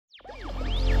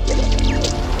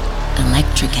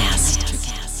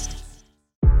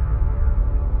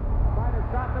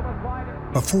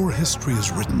Before history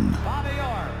is written,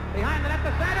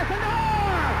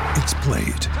 it's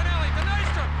played.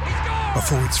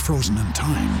 Before it's frozen in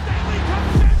time,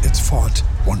 it's fought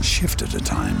one shift at a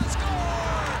time.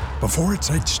 Before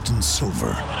it's etched in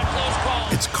silver,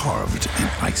 it's carved in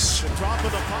ice.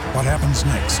 What happens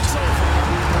next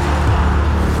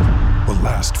will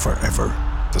last forever.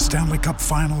 The Stanley Cup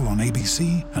Final on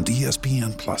ABC and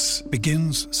ESPN Plus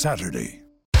begins Saturday.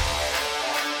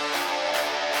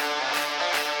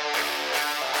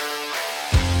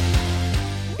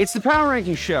 It's the Power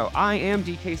Ranking Show. I am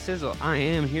DK Sizzle. I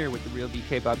am here with the real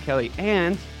DK Bob Kelly.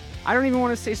 And I don't even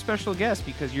want to say special guest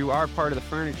because you are part of the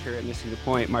furniture at Missing the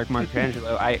Point, Mark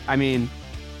Marcangelo. I mean,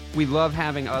 we love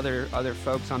having other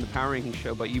folks on the Power Ranking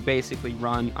Show, but you basically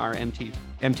run our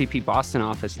MTP Boston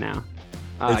office now.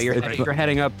 You're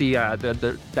heading up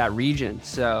that region,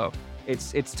 so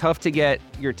it's tough to get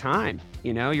your time.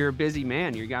 You know, you're a busy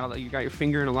man. You got your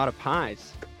finger in a lot of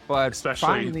pies, but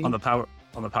especially on the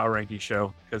Power Ranking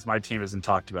Show, because my team isn't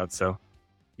talked about. So,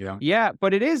 you know. Yeah,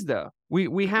 but it is though.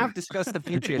 We have discussed the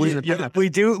Patriots. We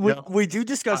do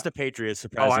discuss the Patriots.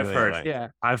 Surprisingly, I've heard. Yeah,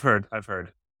 I've heard.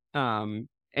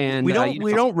 And we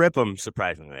don't rip them.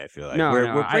 Surprisingly, I feel like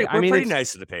we're pretty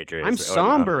nice to the Patriots. I'm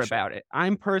somber about it.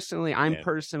 I'm personally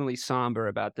somber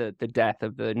about the death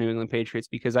of the New England Patriots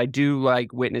because I do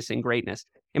like witnessing greatness.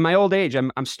 In my old age,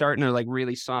 I'm starting to like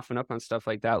really soften up on stuff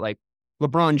like that. Like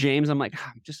LeBron James, I'm like,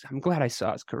 I'm glad I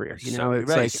saw his career. You know,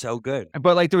 it's like so good.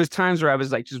 But like there was times where I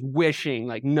was like just wishing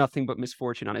like nothing but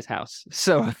misfortune on his house.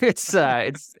 So it's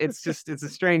a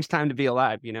strange time to be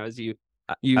alive. You know, as you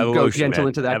go gentle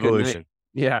into that evolution. Good night.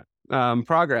 Yeah.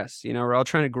 Progress. You know, we're all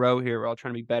trying to grow here. We're all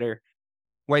trying to be better.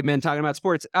 White men talking about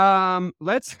sports.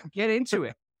 Let's get into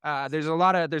it. There's a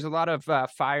lot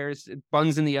of fires,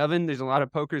 buns in the oven. There's a lot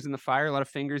of pokers in the fire, a lot of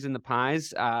fingers in the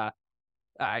pies.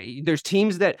 There's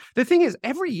teams that the thing is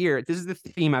every year, this is the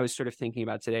theme I was sort of thinking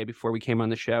about today before we came on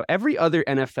the show. Every other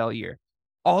NFL year,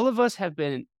 all of us have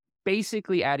been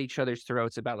basically at each other's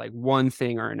throats about like one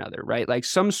thing or another, right? Like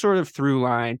some sort of through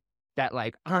line that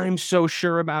like, I'm so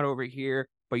sure about over here,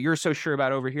 but you're so sure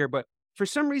about over here. But for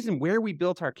some reason, where we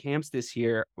built our camps this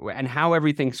year and how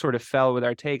everything sort of fell with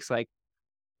our takes, like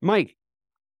Mike,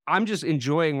 I'm just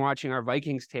enjoying watching our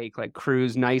Vikings take like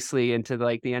cruise nicely into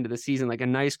like the end of the season, like a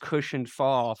nice cushioned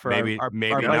fall for our Vikings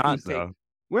not, take. though.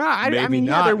 Well, I mean,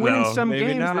 they're winning some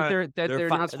games not. they're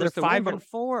not supposed to win. They're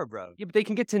 5-4, bro. Yeah, but they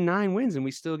can get to 9 wins, and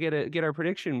we still get our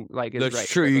prediction like is That's right.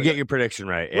 true. You get your prediction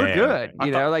right. We're good.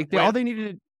 You know, like all they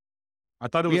needed. I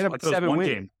thought it was, like 7 one wins.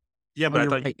 game. Yeah, but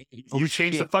I thought you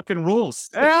changed the fucking rules.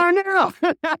 Oh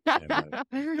no!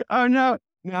 Oh no!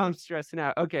 Now I'm stressing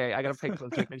out. Okay, I got to pay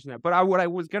close attention to that. But what I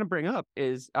was going to bring up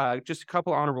is just a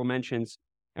couple honorable mentions,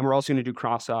 and we're also going to do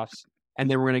cross-offs, and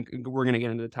then we're gonna get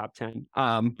into the top 10.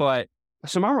 But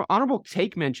some honorable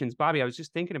take mentions, Bobby. I was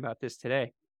just thinking about this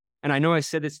today, and I know I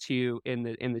said this to you in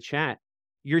the chat.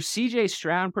 Your CJ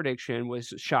Stroud prediction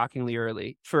was shockingly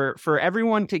early for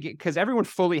everyone to get, because everyone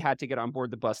fully had to get on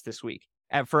board the bus this week.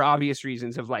 For obvious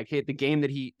reasons of like hit the game that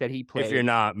he played. If you're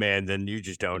not, man, then you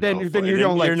just don't. Then you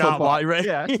don't like you're football. Not right?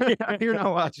 Yeah, you're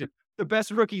not watching the best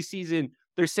rookie season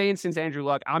they're saying since Andrew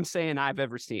Luck. I'm saying I've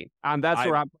ever seen. That's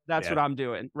what I'm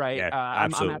doing. Right. Yeah,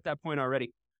 I'm at that point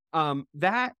already.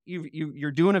 That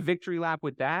you're doing a victory lap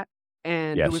with that.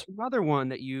 And yes. There was another one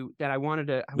that I wanted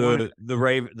to. The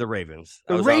Ravens.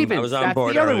 I was on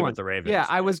board the other early one. with the Ravens. Yeah,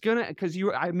 I was gonna because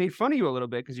I made fun of you a little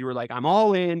bit because you were like, I'm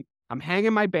all in. I'm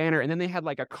hanging my banner, and then they had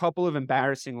like a couple of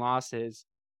embarrassing losses,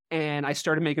 and I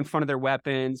started making fun of their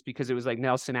weapons because it was like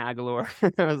Nelson Aguilar.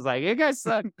 I was like, "You guys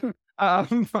suck,"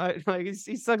 but like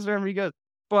he sucks wherever he goes.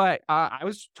 But I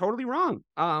was totally wrong.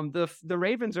 The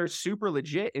Ravens are super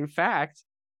legit. In fact,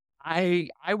 I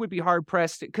would be hard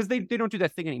pressed because they don't do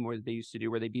that thing anymore that they used to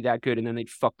do, where they'd be that good and then they'd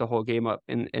fuck the whole game up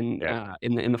in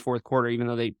the fourth quarter, even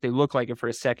though they looked like it for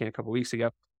a second a couple weeks ago.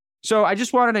 So I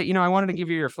just wanted to give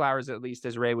you your flowers, at least,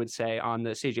 as Ray would say, on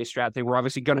the CJ Stroud thing. We're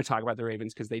obviously going to talk about the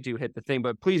Ravens because they do hit the thing,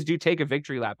 but please do take a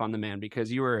victory lap on the man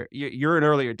because you're an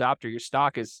early adopter. Your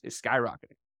stock is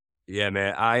skyrocketing. Yeah,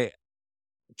 man. I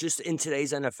just in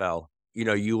today's NFL, you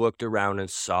know, you looked around and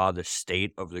saw the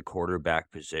state of the quarterback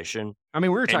position. I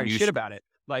mean, we were talking shit about it.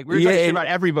 Like we were talking shit about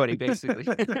everybody, basically.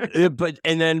 but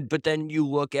then you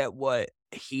look at what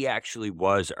he actually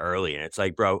was early, and it's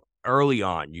like, bro, early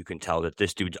on, you can tell that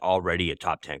this dude's already a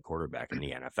top 10 quarterback in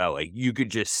the NFL. Like you could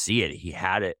just see it. He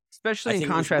had it. especially in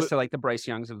think it was contrast to like the Bryce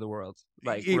Youngs of the world.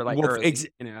 Like It- we're like well, early, ex-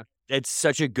 you know. it's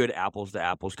such a good apples to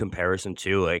apples comparison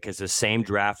too. Like it's the same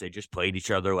draft. They just played each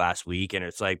other last week, and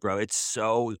it's like, bro, it's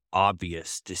so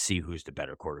obvious to see who's the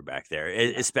better quarterback there.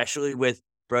 Especially with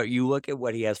bro, you look at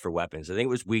what he has for weapons. I think it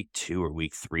was week 2 or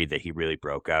week 3 that he really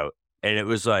broke out, and it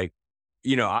was like,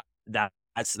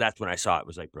 that's when I saw it. It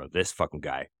was like, bro, this fucking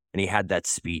guy, and he had that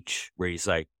speech where he's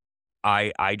like,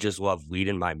 I just love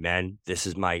leading my men. This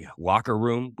is my locker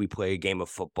room. We play a game of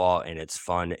football and it's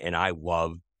fun, and I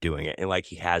love doing it. And like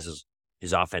he has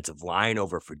his offensive line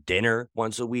over for dinner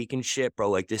once a week and shit, bro.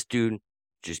 Like this dude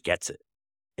just gets it,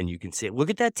 and you can see it. Look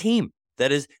at that team.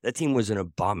 That team was an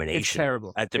abomination. It's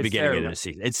terrible at the It's beginning terrible. of the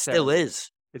season. It It's still terrible.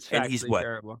 is. It's And he's factually what?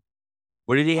 terrible.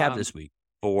 What did he have Um, this week?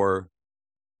 4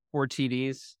 4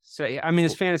 TDs. So yeah, I mean,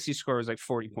 his fantasy score was like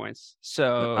 40 points.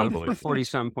 So Unbelievable. 40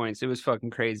 some points. It was fucking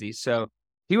crazy. So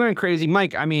he went crazy.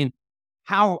 Mike, I mean,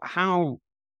 how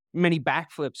many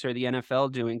backflips are the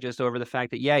NFL doing just over the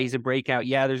fact that, yeah, he's a breakout.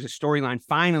 Yeah, there's a storyline.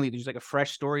 Finally, there's like a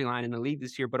fresh storyline in the league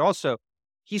this year, but also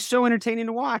he's so entertaining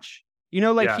to watch.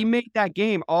 Yeah. He made that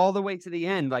game all the way to the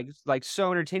end, like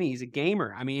so entertaining. He's a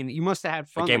gamer. I mean, you must have had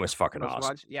fun. The game like, was fucking most awesome.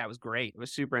 watch- Yeah, it was great. It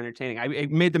was super entertaining. It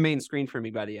made the main screen for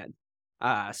me by the end.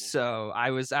 So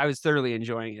I was thoroughly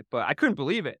enjoying it, but I couldn't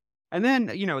believe it. And then,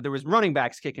 there was running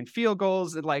backs kicking field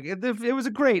goals. And like, it was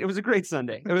a great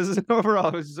Sunday. It was overall,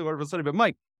 it was just a wonderful Sunday. But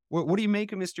Mike, what do you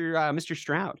make of Mr.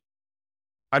 Stroud?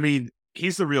 I mean,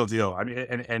 he's the real deal. I mean,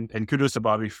 and kudos to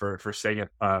Bobby for saying it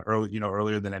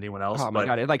earlier than anyone else. Oh my but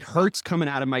God. It like hurts coming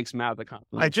out of Mike's mouth. The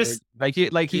compliment. I just-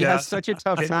 he Yeah. has such a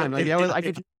tough time. Like I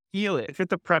could feel it. if you have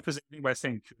to preface anything by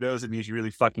saying kudos, it means you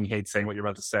really fucking hate saying what you're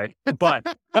about to say. But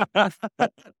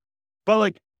but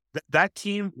like that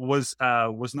team was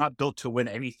not built to win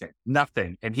anything,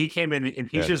 nothing. And he came in and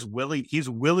he's just willing. He's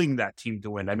willing that team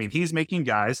to win. I mean, he's making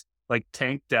guys like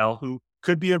Tank Dell, who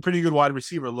could be a pretty good wide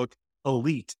receiver, look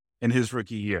elite in his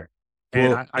rookie year.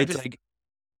 And Well, I it's just like,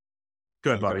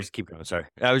 go ahead, Bobby. Just keep going. Sorry,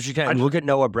 I was just kind of look at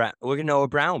Noah Brown. Look at Noah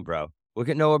Brown, bro. Look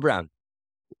at Noah Brown.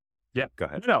 Yeah, go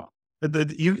ahead. No,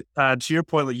 you to your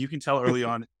point, like you can tell early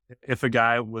on if a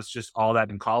guy was just all that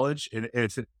in college, and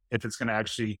if it's going to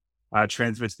actually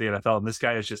transmit to the NFL. And this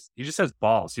guy he just has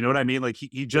balls. You know what I mean? Like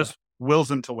he just wills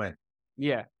them to win.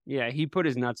 Yeah. He put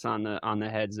his nuts on the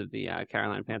heads of the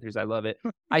Carolina Panthers. I love it.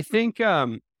 I think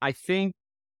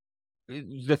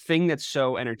the thing that's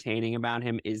so entertaining about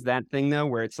him is that thing though,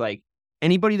 where it's like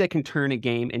anybody that can turn a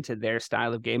game into their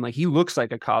style of game. Like he looks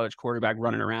like a college quarterback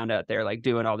running around out there, like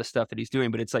doing all the stuff that he's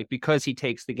doing. But it's like because he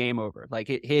takes the game over. Like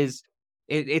it's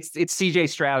CJ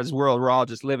Stroud's world. We're all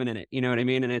just living in it. You know what I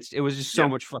mean? And it was just so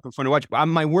much fucking fun to watch.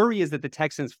 My worry is that the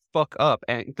Texans fuck up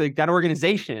and like that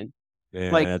organization. Yeah,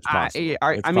 Like that's possible.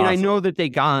 I mean, I know that they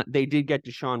did get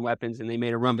Deshaun weapons and they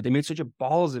made a run, but they made such a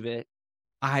balls of it.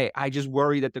 I just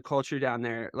worry that the culture down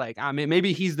there, like, I mean,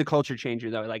 maybe he's the culture changer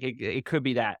though. Like it could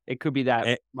be that. It could be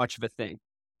that much of a thing.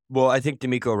 Well, I think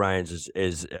D'Amico Ryans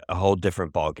is a whole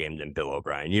different ball game than Bill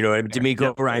O'Brien. You know what I mean?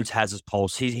 D'Amico Ryans has his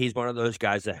pulse. He's one of those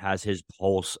guys that has his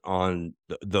pulse on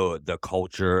the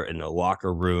culture and the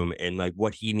locker room and like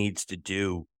what he needs to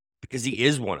do because he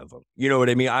is one of them. You know what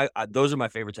I mean? I those are my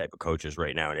favorite type of coaches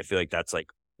right now, and I feel like that's like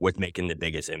what's making the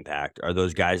biggest impact are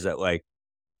those guys that like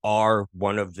are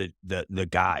one of the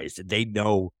guys that they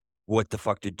know what the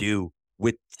fuck to do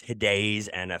with today's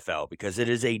NFL because it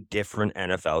is a different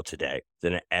NFL today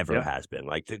than it ever has been.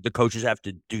 Like the coaches have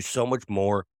to do so much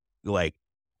more like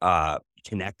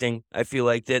connecting, I feel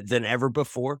like than ever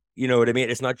before. You know what I mean?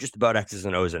 It's not just about X's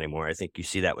and O's anymore. I think you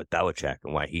see that with Belichick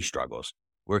and why he struggles.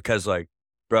 Because like,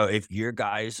 bro, if your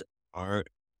guys aren't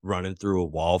running through a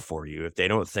wall for you, if they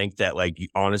don't think that like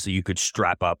honestly you could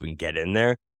strap up and get in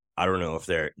there, I don't know if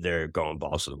they're going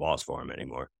balls to the walls for him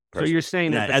anymore. So you're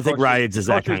saying that I think Ryans is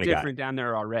that kind of guy. different down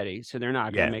there already, so they're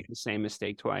not going to make the same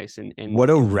mistake twice. And what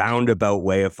a roundabout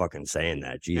way of fucking saying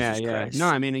that. Jesus Christ. No,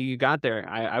 I mean you got there.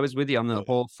 I was with you on the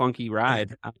whole funky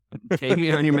ride. Take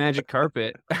me on your magic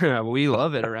carpet. We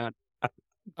love it around.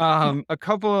 A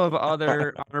couple of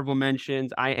other honorable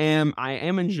mentions. I am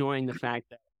enjoying the fact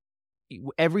that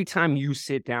every time you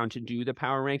sit down to do the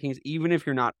power rankings, even if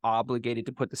you're not obligated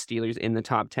to put the Steelers in the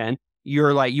top 10,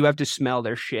 you're like, you have to smell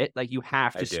their shit. Like you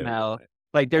have to smell,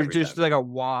 like they're just like a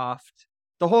waft.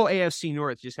 The whole AFC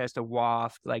North just has to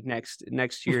waft like next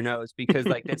to your nose because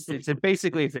like it's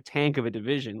basically a tank of a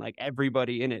division. Like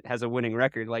everybody in it has a winning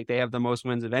record. Like they have the most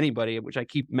wins of anybody, which I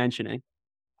keep mentioning.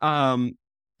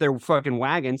 They're fucking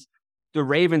wagons. The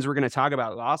Ravens we're going to talk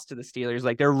about lost to the Steelers.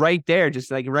 Like they're right there,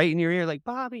 just like right in your ear. Like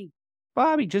Bobby,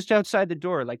 just outside the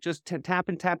door, like just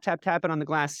tapping on the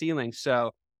glass ceiling.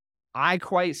 So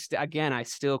I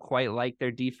still quite like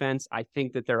their defense. I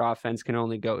think that their offense can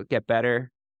only get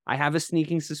better. I have a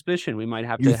sneaking suspicion we might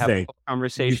have to have a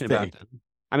conversation about them.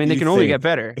 I mean, they can only get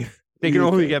better. They can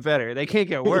only get better. They can't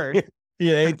get worse.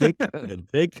 Yeah, they could.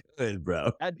 They could,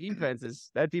 bro. That defense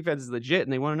is legit,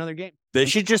 and they won another game. They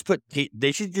should just put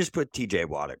TJ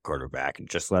Watt at quarterback and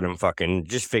just let him fucking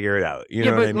just figure it out. You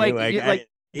know what I mean?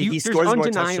 He scores more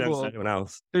touchdowns than anyone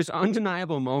else. There's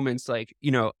undeniable moments, like,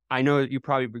 I know you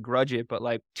probably begrudge it, but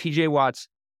like TJ Watt's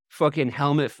fucking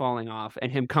helmet falling off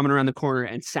and him coming around the corner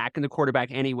and sacking the quarterback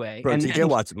anyway. Bro, TJ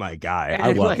Watt's my guy.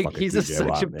 I love like he's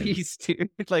such a beast, dude.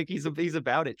 Like he's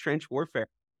about it. Trench warfare.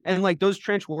 And like those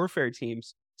trench warfare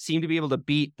teams seem to be able to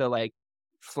beat the like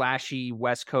flashy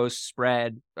West Coast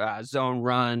spread, zone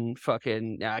run,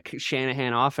 fucking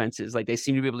Shanahan offenses. Like they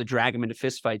seem to be able to drag them into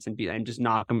fistfights and just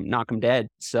knock them dead.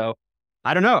 So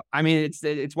I don't know. I mean,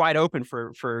 it's wide open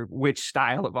for which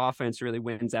style of offense really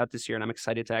wins out this year, and I'm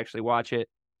excited to actually watch it.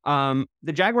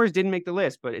 The Jaguars didn't make the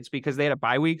list, but it's because they had a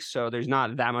bye week, so there's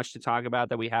not that much to talk about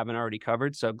that we haven't already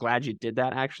covered. So glad you did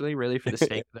that, actually, really for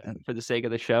the sake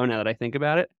of the show. Now that I think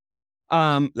about it,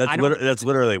 that's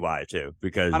literally why too.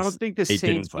 Because I don't think the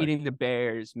Saints beating the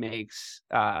Bears makes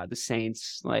the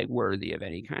Saints like worthy of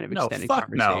any kind of extended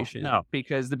conversation. No,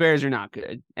 because the Bears are not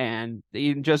good, and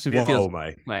even Justin Fields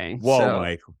playing.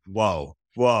 Mike.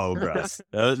 Whoa, bro.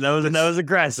 that was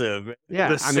aggressive.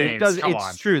 Yeah, I mean,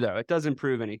 it's true though. It doesn't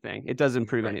prove anything. It doesn't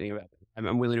prove anything about it.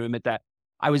 I'm willing to admit that.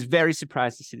 I was very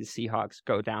surprised to see the Seahawks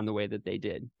go down the way that they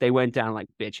did. They went down like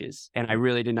bitches, and I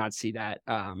really did not see that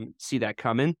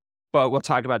coming. But we'll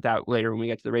talk about that later when we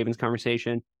get to the Ravens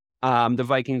conversation. The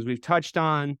Vikings we've touched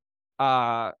on.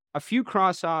 A few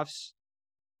cross-offs.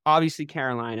 Obviously,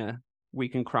 Carolina, we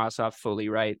can cross off fully,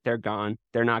 right? They're gone.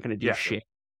 They're not going to do shit.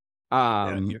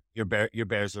 Your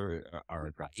Bears are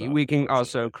we can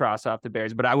also cross off the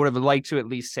Bears, but I would have liked to at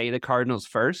least say the Cardinals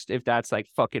first, if that's like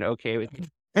fucking okay with you.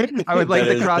 I would like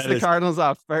to cross the Cardinals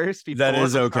off first. That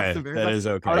is okay. That is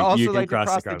okay. I would also like to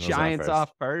cross the Giants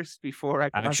off first before I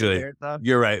cross the Bears off.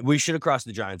 You're right. We should have crossed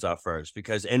the Giants off first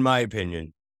because, in my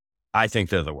opinion, I think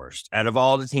they're the worst. Out of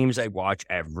all the teams I watch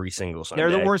every single Sunday,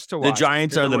 they're the worst to watch. The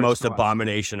Giants are the most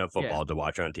abomination of football to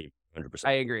watch on TV. 100%.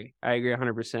 I agree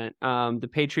 100%. The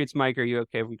Patriots, Mike, are you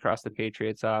okay if we cross the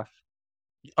Patriots off?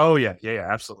 Oh, yeah,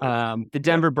 absolutely. The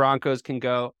Denver Broncos can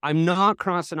go. I'm not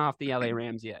crossing off the LA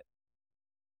Rams yet.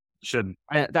 Shouldn't.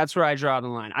 That's where I draw the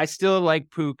line. I still like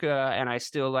Puka and I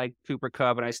still like Cooper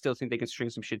Kupp, and I still think they can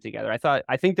string some shit together.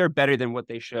 I think they're better than what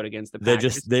they showed against the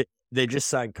Packers. They just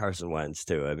signed Carson Wentz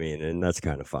too. I mean, and that's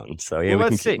kind of fun. So yeah, well,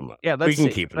 we can keep him. Yeah, we can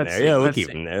keep him there. Yeah, we'll keep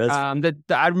him there.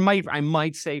 I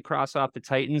might say cross off the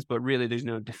Titans, but really, there's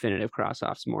no definitive cross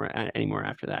offs anymore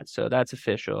after that. So that's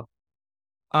official.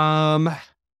 Number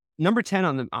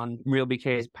 10 on Real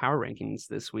BK's power rankings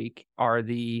this week are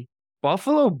the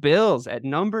Buffalo Bills at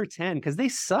number 10 because they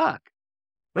suck.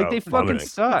 Like they fucking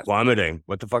suck. Plummeting.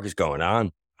 What the fuck is going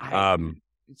on?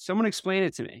 Someone explain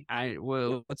it to me.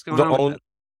 What's going on?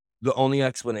 The only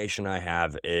explanation I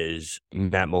have is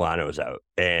Matt Milano's out,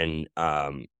 and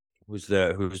who's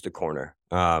the corner?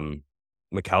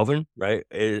 McKelvin, right?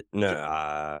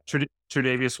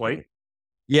 Tre'Davious White.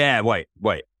 Yeah, White.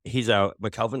 He's out.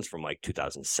 McKelvin's from like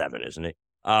 2007, isn't he?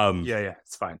 Yeah,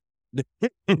 it's fine.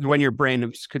 When your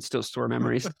brain could still store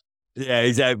memories. Yeah,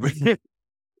 exactly.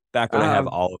 Back when I have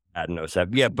all of that in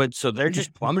 07. Yeah, but so they're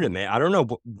just plummeting, man. I don't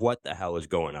know what the hell is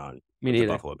going on with the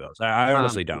Buffalo Bills. I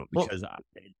honestly don't, because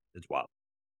it's wild.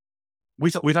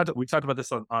 We talked about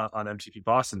this on MTP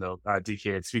Boston though, DK.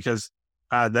 It's because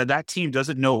that team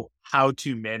doesn't know how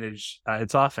to manage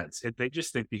its offense. They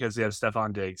just think because they have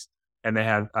Stephon Diggs and they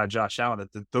have Josh Allen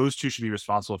that those two should be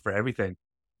responsible for everything.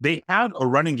 They have a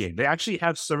running game. They actually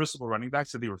have serviceable running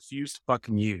backs that they refuse to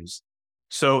fucking use.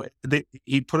 So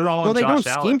he put it all on Josh Allen. Well,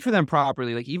 they don't scheme for them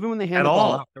properly. Like even when they hand the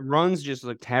ball out, the runs just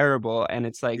look terrible. And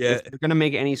it's like if they're going to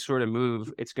make any sort of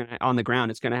move, it's going to on the ground.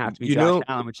 It's going to have to be Josh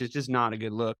Allen, which is just not a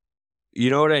good look.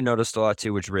 You know what I noticed a lot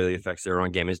too, which really affects their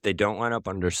run game, is they don't line up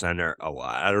under center a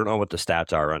lot. I don't know what the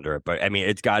stats are under it, but I mean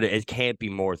it can't be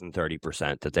more than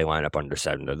 30% that they line up under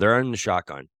center. They're in the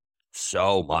shotgun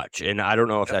so much. And I don't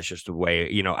know if that's just the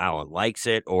way, Allen likes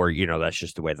it, or, that's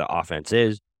just the way the offense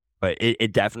is, but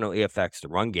it definitely affects the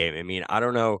run game. I mean, I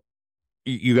don't know.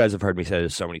 You guys have heard me say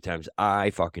this so many times.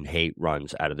 I fucking hate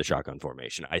runs out of the shotgun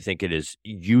formation. I think it is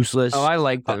useless. Oh, I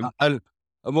like them.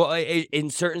 Well, in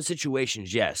certain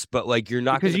situations, yes, but like you're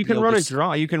not because you can run a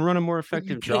draw. You can run a more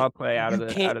effective draw play out of the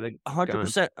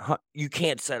 100%. You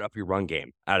can't set up your run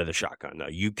game out of the shotgun though.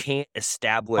 You can't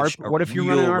establish. What if you're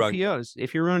running RPOs?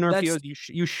 If you're running RPOs,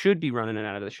 you should be running it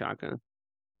out of the shotgun.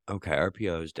 Okay,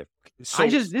 RPO is different. So,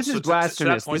 this is to that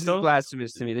blasphemous. point, This is though,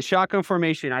 blasphemous to me. The shotgun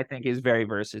formation, I think, is very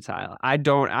versatile. I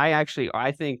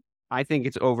think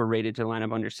it's overrated to line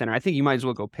up under center. I think you might as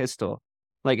well go pistol.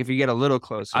 Like if you get a little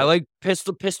closer. I like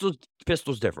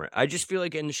pistol's different. I just feel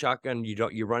like in the shotgun,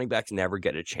 your running backs never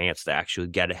get a chance to actually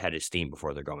get ahead of steam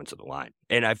before they're going to the line.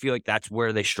 And I feel like that's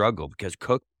where they struggle because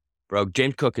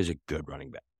James Cook is a good running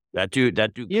back. That dude.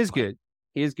 He is good.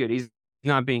 He is good. He's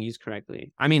not being used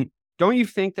correctly. I mean, don't you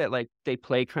think that like they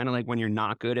play kind of like when you're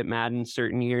not good at Madden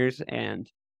certain years and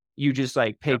you just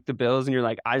like pick the Bills and you're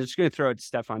like, I'm just gonna throw it to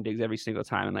Stephon Diggs every single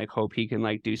time and like hope he can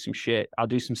like do some shit. I'll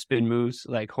do some spin moves.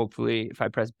 Like hopefully if I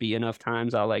press B enough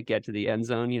times, I'll like get to the end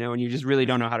zone, and you just really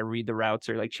don't know how to read the routes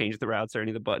or like change the routes or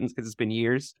any of the buttons because it's been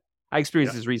years. I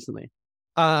experienced this recently.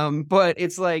 But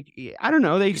it's like, I don't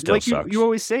know. They like you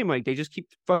always say, Mike, they just keep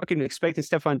fucking expecting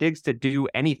Stephon Diggs to do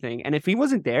anything. And if he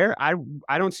wasn't there, I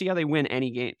don't see how they win any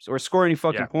games or score any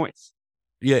fucking points.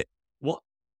 Yeah. Well,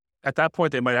 at that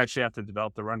point, they might actually have to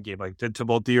develop the run game. Like to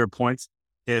both of your points,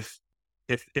 if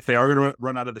they are going to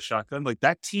run out of the shotgun, like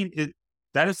that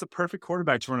is the perfect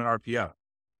quarterback to run an RPO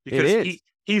because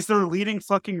he's their leading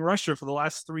fucking rusher for the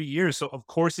last 3 years. So of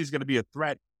course he's going to be a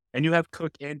threat. And you have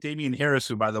Cook and Damian Harris,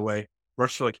 who, by the way,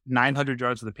 rushed for like 900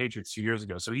 yards with the Patriots 2 years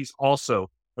ago. So he's also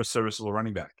a serviceable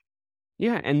running back.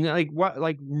 Yeah, and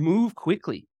move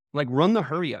quickly, like run the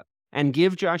hurry up and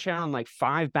give Josh Allen like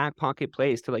 5 back pocket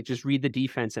plays to like just read the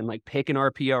defense and like pick an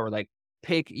RPO or like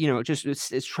pick, just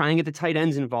it's trying to get the tight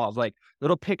ends involved, like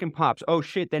little pick and pops. Oh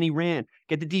shit, then he ran.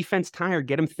 Get the defense tired,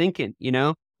 get him thinking,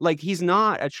 Like he's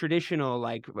not a traditional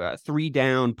like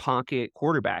 3-down pocket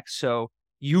quarterback. So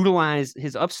utilize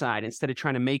his upside instead of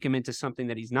trying to make him into something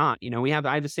that he's not. I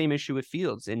have the same issue with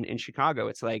Fields in Chicago.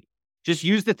 It's like, just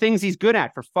use the things he's good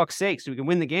at for fuck's sake so we can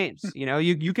win the games.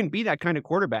 You can be that kind of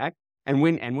quarterback and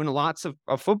win lots of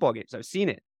football games. I've seen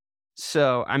it.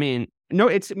 So, I mean, no,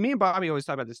 it's me and Bobby always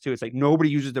talk about this too. It's like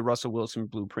nobody uses the Russell Wilson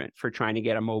blueprint for trying to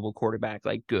get a mobile quarterback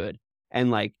like good and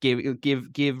like give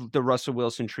the Russell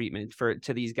Wilson treatment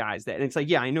to these guys. And it's like,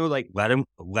 yeah, I know, like let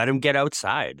him get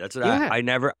outside. That's what I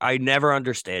never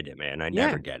understand it, man. I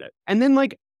never get it. And then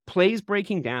like plays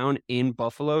breaking down in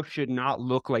Buffalo should not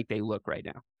look like they look right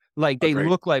now. Like they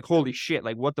look like holy shit.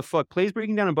 Like what the fuck? Plays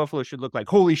breaking down in Buffalo should look like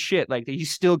holy shit. Like he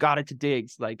still got it to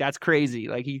Diggs. Like that's crazy.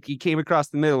 Like he came across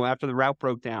the middle after the route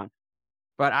broke down.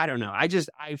 But I don't know.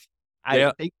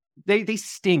 They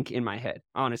stink in my head,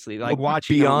 honestly. Like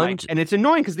watching them, and it's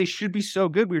annoying because they should be so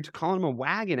good. We were calling them a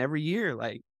wagon every year.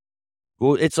 Like,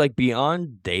 well, it's like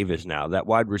beyond Davis now. That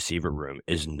wide receiver room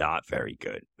is not very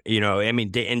good. I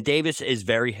mean, and Davis is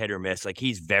very hit or miss. Like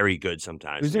he's very good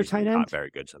sometimes. Who's their tight end? Not very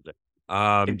good sometimes.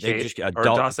 Kincaid,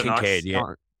 Kincaid,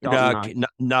 yeah.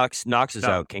 Knox is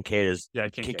out. Kincaid is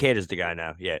the guy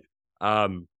now. Yeah.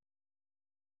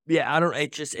 Yeah, I don't.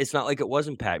 It's not like it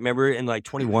wasn't Pat. Remember in like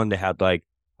 21 they had like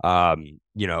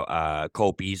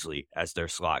Cole Beasley as their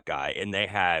slot guy, and they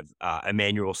have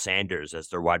Emmanuel Sanders as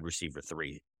their wide receiver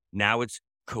 3. Now it's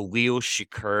Khalil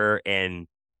Shakur and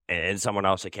someone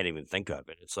else I can't even think of.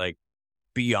 And it's like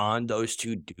beyond those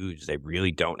two dudes, they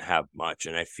really don't have much.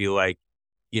 And I feel like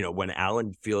when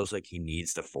Allen feels like he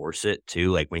needs to force it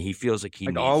too, like when he feels like he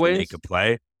needs to make a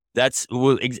play. That's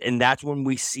when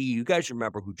we see, you guys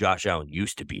remember who Josh Allen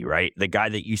used to be, right? The guy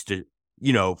that used to,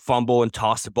 fumble and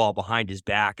toss the ball behind his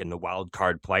back in the wild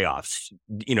card playoffs,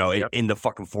 in the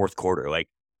fucking fourth quarter. Like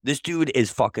this dude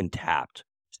is fucking tapped.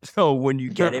 So when you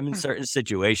get him in certain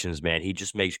situations, man, he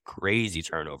just makes crazy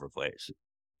turnover plays.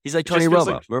 He's like Tony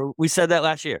Romo. We said that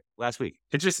last week.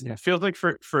 It just feels like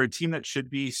for a team that should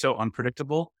be so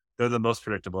unpredictable, they're the most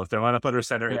predictable. If they line up under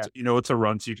center, it's a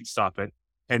run, so you can stop it.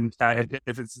 And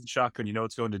if it's in shotgun,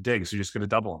 it's going to dig, so you're just going to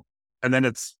double them. And then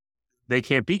they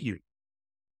can't beat you.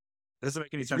 It doesn't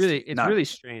make any sense. It's really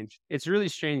strange. It's really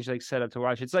strange, like setup to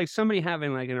watch. It's like somebody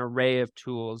having like an array of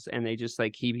tools, and they just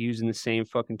like keep using the same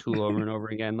fucking tool over and over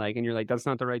again. Like, and you're like, that's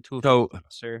not the right tool. So,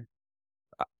 sir,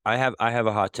 I have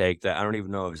a hot take that I don't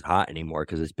even know if it's hot anymore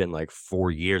because it's been like 4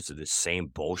 years of the same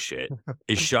bullshit.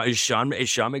 Is Sean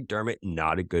McDermott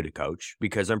not a good coach?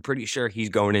 Because I'm pretty sure he's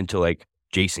going into like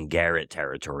Jason Garrett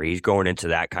territory. He's going into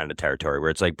that kind of territory where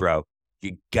it's like, bro,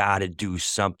 you got to do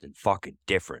something fucking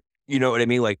different. You know what I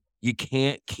mean? Like, you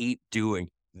can't keep doing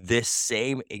this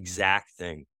same exact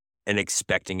thing and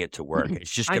expecting it to work.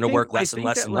 It's just going to work less and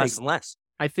less and less and less.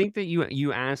 I think that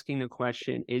you asking the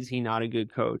question, is he not a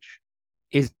good coach,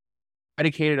 is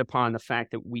predicated upon the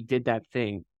fact that we did that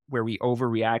thing where we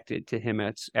overreacted to him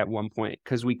at one point,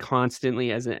 because we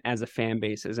constantly, as a fan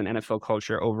base, as an NFL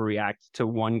culture, overreact to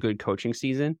one good coaching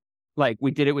season. Like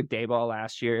we did it with Dayball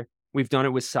last year. We've done it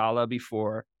with Saleh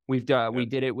before. We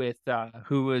did it with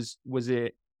who was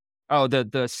it? Oh, the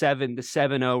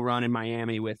 7-0 run in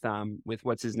Miami with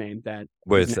what's his name that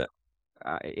with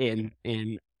in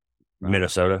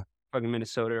Minnesota, fucking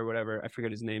Minnesota or whatever. I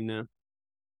forget his name now.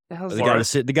 The hell's the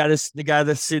guy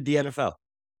that sued the NFL.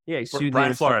 Yeah, he sued Brian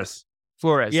the NFL. Flores.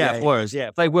 Flores, Yeah, Flores,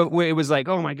 yeah. Like it was like,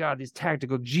 oh my God, these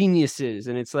tactical geniuses,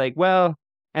 and it's like, well,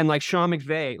 and like Sean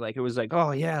McVay, like it was like,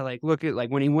 oh yeah, like look at like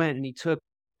when he went and he took.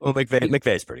 Well,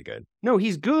 McVay's pretty good. No,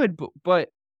 he's good, but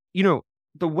you know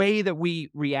the way that we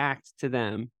react to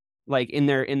them, like in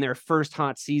their first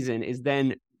hot season, is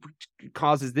then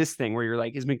causes this thing where you're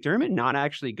like, is McDermott not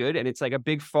actually good? And it's like a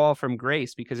big fall from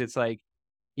grace because it's like,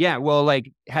 yeah, well,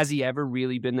 like has he ever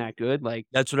really been that good? Like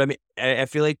that's what I mean. I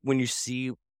feel like when you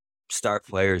see star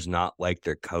players not like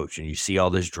their coach and you see all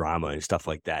this drama and stuff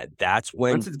like that, that's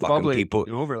when fucking people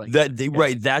over like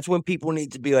right. That's when people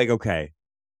need to be like, okay,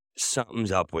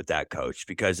 something's up with that coach,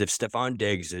 because if Stephon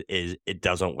Diggs it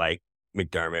doesn't like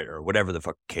McDermott or whatever the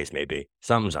fuck case may be,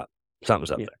 something's up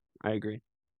there. I agree.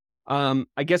 I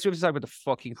guess we have to talk about the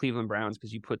fucking Cleveland Browns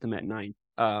because you put them at 9.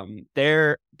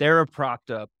 They're a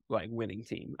propped up like winning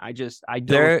team. I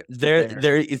don't.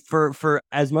 They're for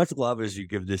as much love as you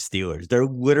give the Steelers, they're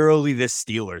literally the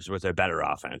Steelers with a better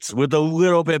offense, with a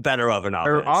little bit better of an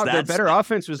offense. Their better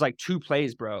offense was like 2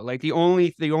 plays, bro. Like the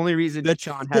only reason that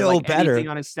Sean had like anything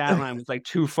on his stat line was like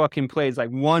 2 fucking plays, like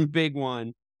one big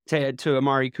one to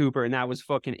Amari Cooper, and that was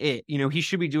fucking it. You know, he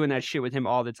should be doing that shit with him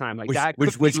all the time. Like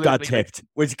which got tipped.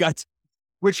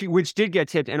 Which did get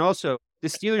tipped. And also the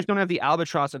Steelers don't have the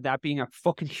albatross of that being a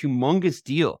fucking humongous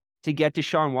deal to get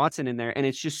Deshaun Watson in there. And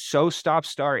it's just so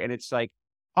stop-start. And it's like,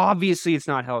 obviously it's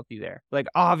not healthy there. Like,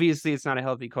 obviously it's not a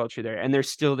healthy culture there. And they're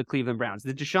still the Cleveland Browns.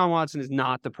 The Deshaun Watson is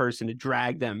not the person to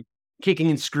drag them kicking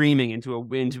and screaming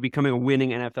into becoming a winning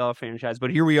NFL franchise.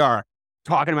 But here we are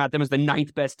talking about them as the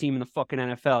 9th best team in the fucking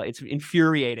NFL. It's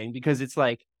infuriating because it's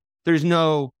like, there's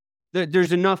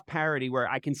enough parity where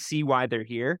I can see why they're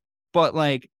here. But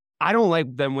like, I don't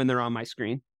like them when they're on my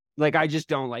screen. Like, I just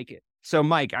don't like it. So,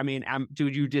 Mike, I mean, do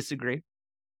you disagree?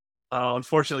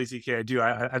 Unfortunately, TK, I do.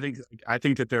 I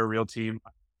think that they're a real team,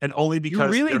 and only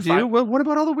because you really do. Well, what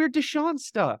about all the weird Deshaun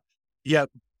stuff? Yeah,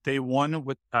 they won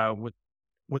with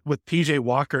PJ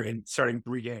Walker in starting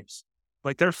 3 games.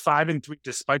 Like they're 5-3,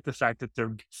 despite the fact that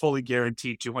they're fully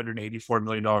guaranteed $284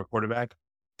 million quarterback.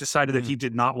 Decided that he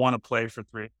did not want to play for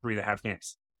 3.5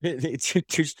 games. It's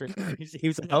too strict. He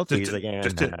was healthy. He's like,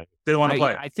 didn't want to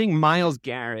play. I think Myles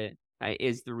Garrett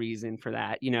is the reason for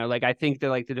that. You know, like I think that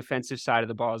like the defensive side of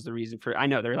the ball is the reason for. I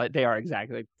know they are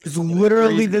exactly. Like, it's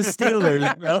literally the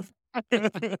Steelers, bro.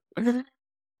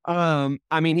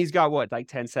 I mean, he's got what, like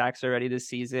 10 sacks already this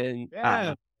season.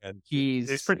 Yeah,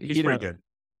 he's pretty good.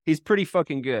 He's pretty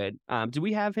fucking good. Do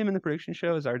we have him in the prediction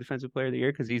show as our defensive player of the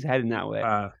year? Because he's heading that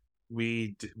way.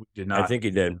 We did not. I think he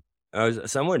did.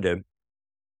 Someone did.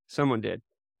 Someone did.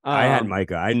 I had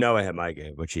Micah. I know I had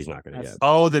Micah, but she's not going to get.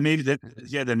 Oh, then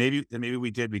maybe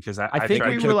we did because I think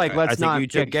we were like, let's not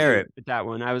get Garrett with that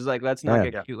one. I was like, let's not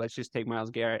get cute. Let's just take Myles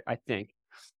Garrett. I think.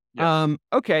 Yep.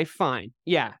 Okay, fine.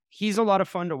 Yeah, he's a lot of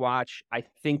fun to watch. I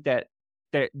think that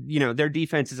their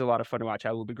defense is a lot of fun to watch.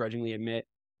 I will begrudgingly admit.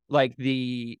 Like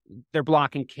they're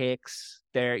blocking kicks.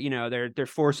 They're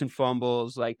forcing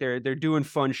fumbles. Like they're doing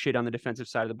fun shit on the defensive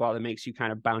side of the ball that makes you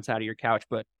kind of bounce out of your couch,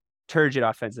 but turgid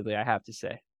offensively, I have to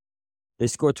say. They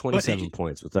scored 27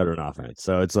 points without an offense,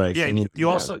 so it's like you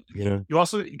also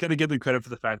got to give them credit for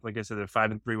the fact, like I said, they're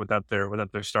 5-3 without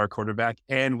their star quarterback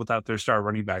and without their star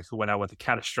running back who went out with a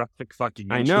catastrophic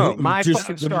fucking injury. I know my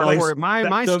fucking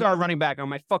star running back on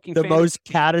my fucking most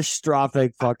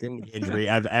catastrophic fucking injury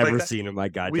I've ever seen in my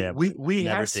goddamn. We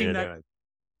have seen that.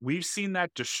 We've seen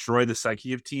that destroy the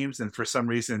psyche of teams, and for some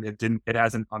reason it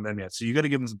hasn't on them yet. So you got to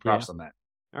give them some props on that.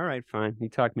 All right, fine. You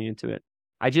talked me into it.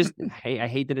 I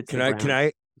hate that it's.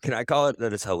 Can I call it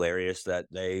that it's hilarious that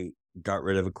they got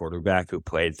rid of a quarterback who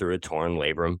played through a torn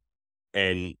labrum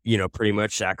and pretty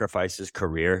much sacrificed his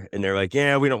career, and they're like,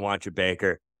 yeah, we don't want you,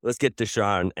 Baker. Let's get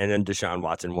Deshaun, and then Deshaun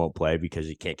Watson won't play because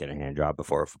he can't get a hand job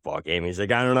before a football game. He's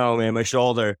like, I don't know, man, my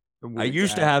shoulder. I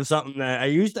used to have something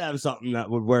that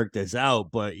would work this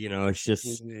out, but it's just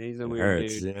he's a weird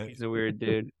dude. Yeah. He's a weird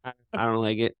dude. I don't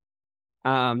like it.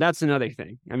 That's another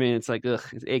thing. I mean, it's like, ugh,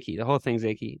 it's icky. The whole thing's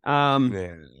icky. Yeah, I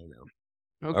know.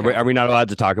 Okay. Are we not allowed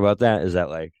to talk about that? Is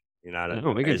that like you're not? No,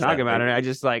 we can talk about it. I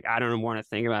just I don't want to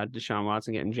think about Deshaun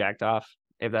Watson getting jacked off.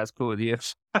 If that's cool with you.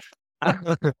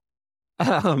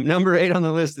 Number 8 on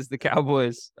the list is the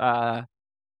Cowboys. I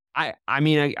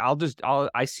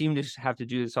seem to have to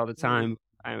do this all the time.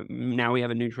 Now we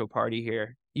have a neutral party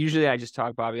here. Usually I just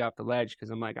talk Bobby off the ledge because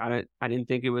I'm like, I didn't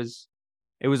think it was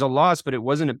It was a loss, but it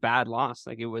wasn't a bad loss.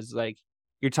 Like, it was like,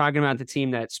 you're talking about the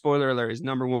team that, spoiler alert, is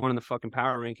number one in the fucking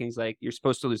power rankings. Like, you're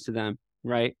supposed to lose to them,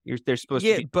 right? They're supposed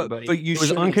to beat everybody. But you it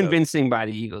was unconvincing by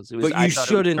the Eagles. It was, but you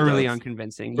shouldn't really have.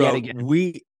 unconvincing. Bro, Yet again.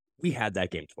 We had that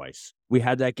game twice. We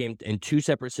had that game in two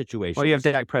separate situations. Well, you have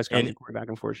Dak Prescott as quarterback,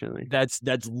 unfortunately. That's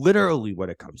literally what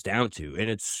it comes down to,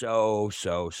 and it's so.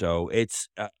 It's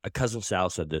cousin Sal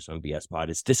said this on BS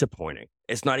Pod. It's disappointing.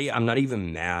 It's not. I'm not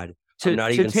even mad. I'm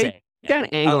not even saying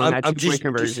that angle in that 2-point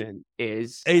conversion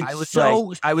is. I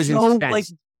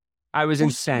was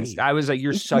incensed. I was like,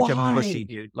 "You're such a pussy,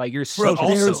 dude! Like, you're so."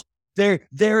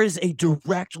 There is a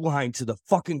direct line to the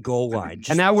fucking goal line,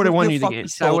 and that would have won you the game.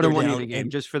 That would have won you the game,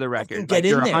 just for the record. Like,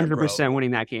 you're 100%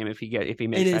 winning that game if he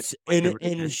makes that. And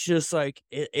it's just like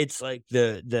it's like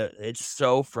it's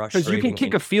so frustrating because you can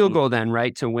kick a field goal then,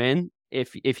 right, to win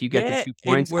if you get the 2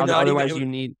 points. Otherwise, you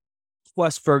need.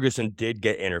 Plus, Ferguson did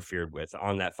get interfered with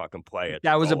on that fucking play.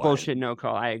 That was a bullshit no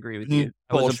call. I agree with you.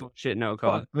 That was a bullshit no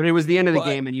call. But it was the end of the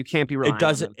game, and you can't be relying.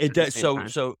 It does.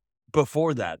 So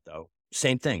before that, though.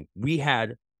 Same thing. We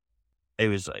had it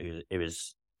was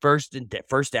first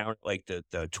down like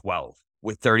the 12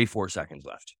 with 34 seconds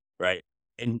left, right?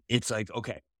 And it's like,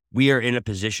 okay, we are in a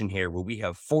position here where we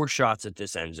have 4 shots at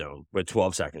this end zone with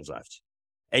 12 seconds left.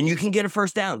 And you can get a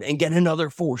first down and get another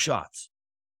 4 shots.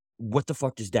 What the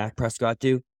fuck does Dak Prescott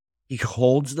do? He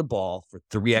holds the ball for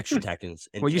 3 extra seconds.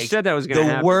 And well, you said that was going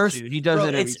to happen. Worst, dude. He does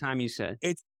it every time you said.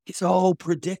 It's so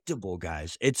predictable,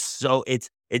 guys. It's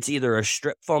either a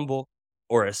strip fumble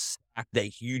or a sack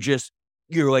that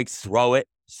you're like, throw it,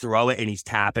 and he's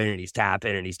tapping,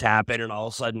 and all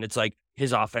of a sudden it's like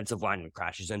his offensive lineman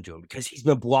crashes into him because he's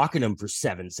been blocking him for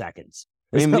 7 seconds.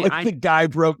 It's not like the guy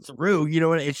broke through, you know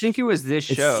what I mean? I think it was this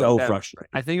show. It's so frustrating.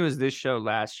 I think it was this show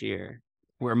last year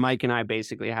where Mike and I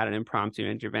basically had an impromptu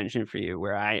intervention for you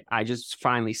where I just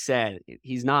finally said,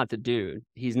 he's not the dude.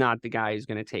 He's not the guy who's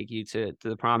going to take you to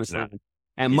the promised land.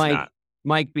 And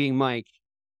Mike being Mike,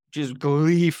 just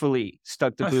gleefully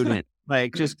stuck the boot in,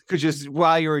 like just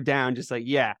while you were down, just like,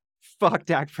 yeah, fuck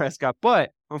Dak Prescott.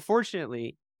 But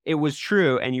unfortunately, it was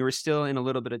true, and you were still in a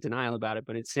little bit of denial about it.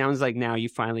 But it sounds like now you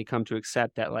finally come to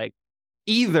accept that, like,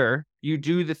 either you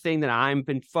do the thing that I've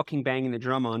been fucking banging the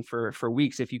drum on for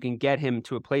weeks. If you can get him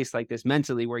to a place like this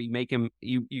mentally, where you make him,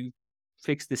 you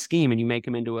fix the scheme and you make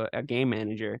him into a game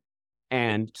manager,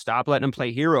 and stop letting him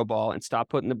play hero ball and stop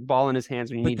putting the ball in his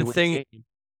hands when you need to win the game.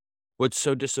 What's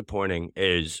so disappointing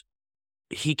is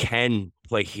he can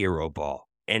play hero ball,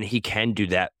 and he can do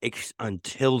that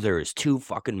until there is 2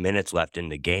 fucking minutes left in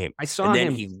the game. I saw him. And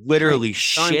then he literally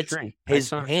shits his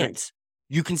pants.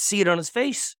 You can see it on his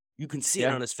face. You can see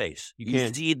it on his face. You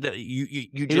can see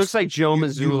he looks like Joe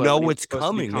Mazzulla. You know what's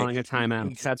coming. Calling a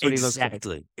timeout. That's what he looks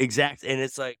like. Exactly. And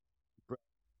it's like,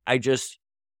 I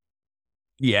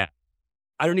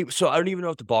don't even know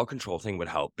if the ball control thing would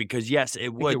help, because yes, it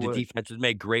would. The defense would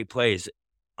make great plays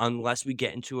unless we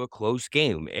get into a close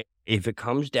game. If it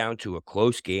comes down to a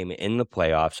close game in the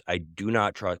playoffs, I do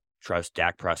not trust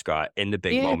Dak Prescott in the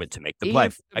big moment to make the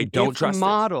play. I don't trust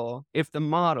it. If the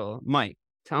model, Mike,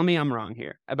 tell me I'm wrong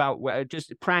here about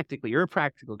just practically, you're a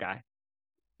practical guy.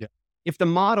 Yeah. If the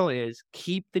model is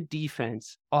keep the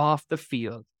defense off the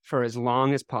field for as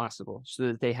long as possible so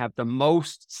that they have the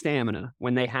most stamina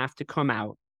when they have to come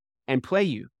out and play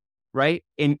you, right?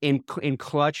 In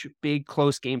clutch, big,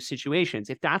 close game situations.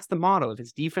 If that's the model, if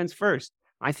it's defense first,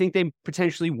 I think they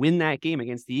potentially win that game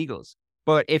against the Eagles.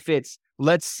 But if it's,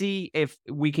 let's see if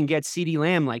we can get CeeDee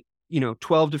Lamb,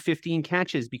 12 to 15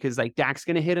 catches, because like Dak's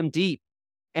going to hit him deep.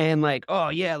 And like, oh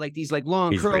yeah, like these like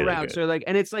long curl routes are like,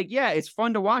 and it's like, yeah, it's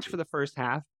fun to watch for the first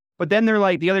half. But then they're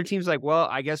like, the other team's like, well,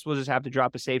 I guess we'll just have to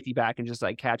drop a safety back and just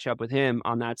like catch up with him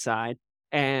on that side.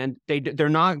 And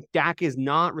Dak is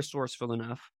not resourceful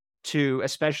enough to,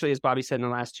 especially as Bobby said in the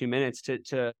last 2 minutes,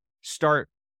 to start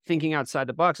thinking outside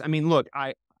the box. I mean, look,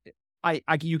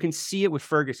 you can see it with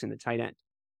Ferguson, the tight end.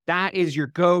 That is your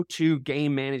go-to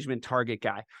game management target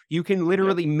guy. You can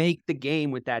literally make the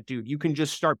game with that dude. You can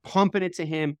just start pumping it to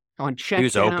him on check. He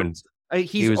was open.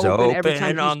 He was open every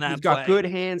time. He's got good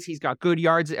hands. He's got good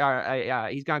yards.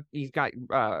 He's got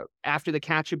after the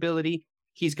catch ability.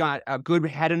 He's got a good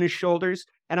head on his shoulders.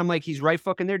 And I'm like, he's right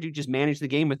fucking there, dude. Just manage the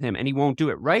game with him, and he won't do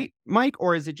it, right, Mike?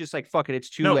 Or is it just like, fuck it, it's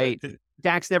too late.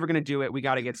 Dak's never going to do it. We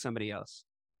got to get somebody else.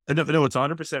 No, it's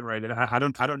 100% right. And I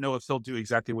don't know if they'll do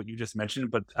exactly what you just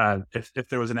mentioned, but if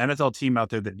there was an NFL team out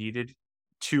there that needed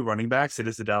 2 running backs, it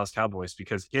is the Dallas Cowboys.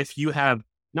 Because if you have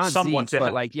not someone Zeke,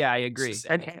 but like, yeah, I agree.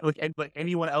 And like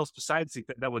anyone else besides Zeke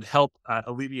that would help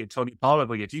alleviate Tony Pollard.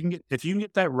 Like if you can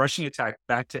get that rushing attack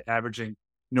back to averaging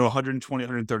 120,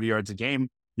 130 yards a game,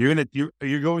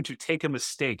 you're going to take a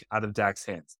mistake out of Dak's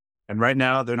hands. And right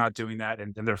now they're not doing that,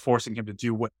 and they're forcing him to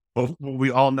do what we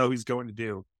all know he's going to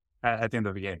do at the end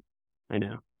of the game. I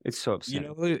know, it's so upsetting.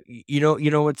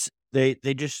 What's they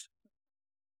just,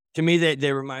 to me,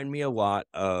 they remind me a lot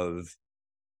of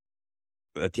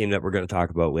a team that we're going to talk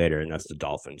about later, and that's the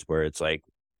Dolphins, where it's like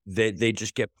they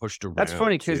just get pushed around. That's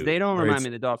funny because they don't remind me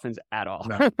of the Dolphins at all.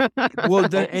 No. Well,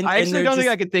 I actually don't think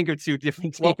I could think of two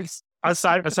different teams.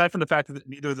 Aside from the fact that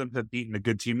neither of them have beaten a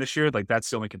good team this year, like that's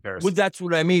the only comparison. Well, that's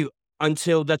what I mean.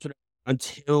 Until I don't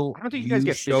think you guys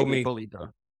get physically bullied though.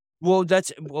 Well,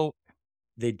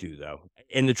 they do though.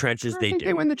 In the trenches, they do.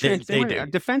 They win the trench. They do. do.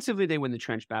 Defensively, they win the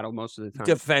trench battle most of the time.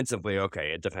 Defensively,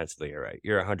 okay. Defensively, you're right.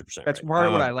 You're 100% That's right. part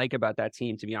of what I like about that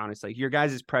team, to be honest. Like, your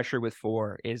guys' pressure with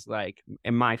 4 is like,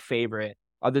 and my favorite,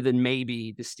 other than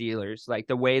maybe the Steelers, like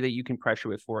the way that you can pressure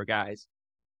with 4 guys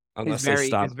Unless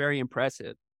is very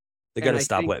impressive. They got to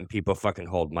stop letting people fucking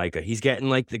hold Micah. He's getting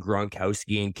like the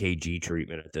Gronkowski and KG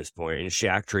treatment at this point, and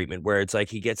Shaq treatment, where it's like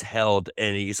he gets held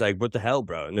and he's like, "What the hell,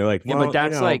 bro?" And they're like, "Yeah, but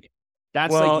that's like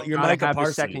you gotta have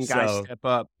the second guy so... step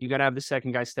up. You gotta have the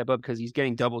second guy step up because he's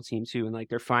getting double teamed too, and like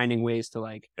they're finding ways to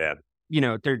like,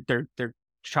 they're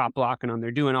chop blocking them.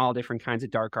 They're doing all different kinds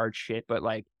of dark art shit, but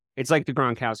like it's like the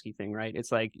Gronkowski thing, right? It's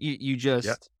like you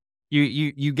just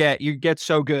you get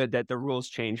so good that the rules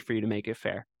change for you to make it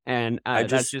fair. And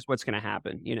that's just what's going to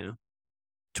happen,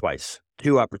 Twice,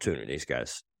 2 opportunities,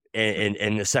 guys,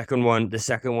 and the second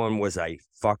one was a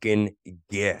fucking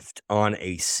gift on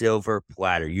a silver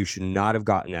platter. You should not have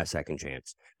gotten that second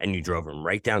chance, and you drove him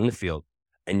right down the field,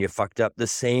 and you fucked up the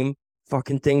same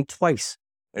fucking thing twice.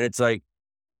 And it's like,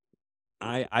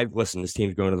 I've listened. This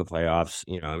team's going to the playoffs.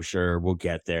 I'm sure we'll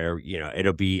get there.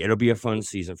 It'll be a fun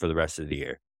season for the rest of the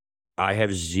year. I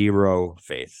have zero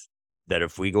faith that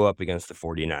if we go up against the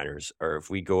 49ers or if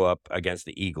we go up against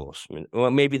the Eagles,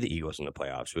 maybe the Eagles in the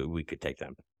playoffs, we could take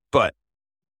them. But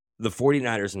the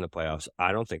 49ers in the playoffs,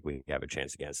 I don't think we have a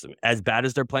chance against them. As bad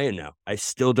as they're playing now, I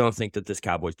still don't think that this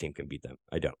Cowboys team can beat them.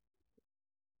 I don't.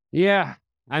 Yeah.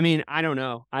 I mean, I don't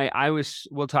know.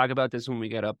 We'll talk about this when we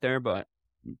get up there, but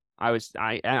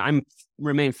I'm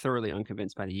remain thoroughly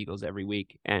unconvinced by the Eagles every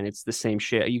week. And it's the same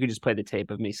shit. You could just play the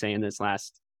tape of me saying this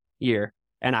last year.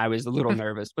 And I was a little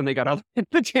nervous when they got out in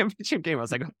the championship game. I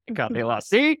was like, "Oh my God, they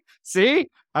lost." See,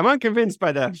 I'm unconvinced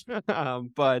by them. Yeah,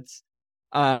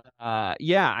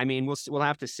 I mean, we'll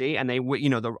have to see. And they,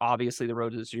 obviously the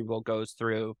road to the Super Bowl goes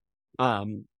through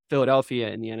Philadelphia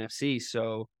in the NFC.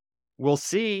 So we'll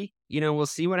see. We'll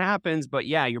see what happens. But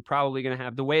yeah, you're probably going to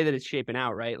have the way that it's shaping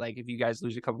out, right? Like if you guys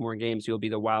lose a couple more games, you'll be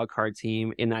the wild card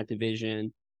team in that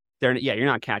division. You're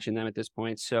not catching them at this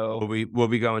point. So we'll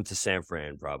be going to San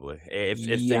Fran probably. If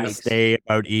things stay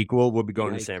about equal, we'll be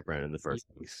going to San Fran in the first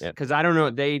place. Because I don't know,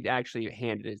 they actually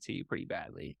handed it to you pretty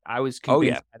badly. I was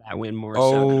convinced by that win more. I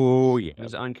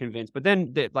was unconvinced, but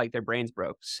then their brains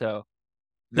broke. So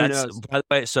that's, by the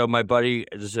way. So my buddy,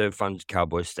 this is a fun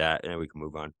Cowboy stat, and then we can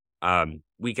move on.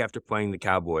 Week after playing the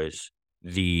Cowboys,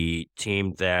 the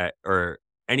team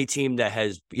any team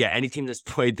that's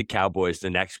played the Cowboys the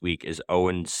next week is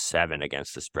 0-7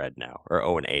 against the spread now, or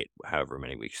 0-8, however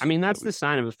many weeks. I mean, that's the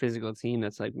sign of a physical team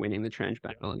that's like winning the trench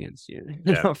battle against you.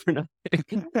 Yeah. For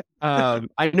nothing.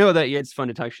 I know that it's fun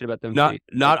to talk shit about them.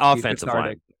 Not offensive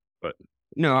line, but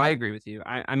no, I agree with you.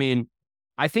 I mean,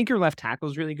 I think your left tackle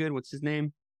is really good. What's his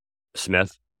name?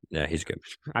 Smith. Yeah, he's good.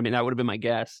 I mean, that would have been my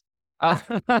guess.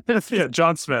 Yeah,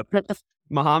 John Smith.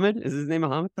 Muhammad? Is his name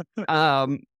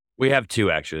Muhammad? We have 2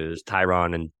 actually. There's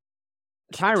Tyron and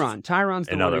Tyron's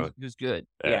the one who's good.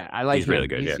 Yeah, I like him. He's really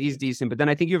good. He's decent. But then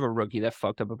I think you have a rookie that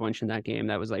fucked up a bunch in that game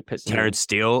that was like pissing me off. Terrence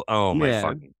Steele? Oh my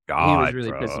fucking God. He was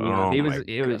really pissing me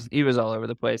off. He was all over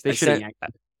the place. They should have yanked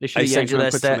him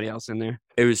and put somebody else in there.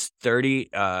 It was 30,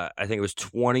 I think it was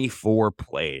 24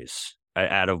 plays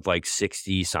out of like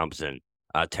 60 something.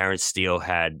 Terrence Steele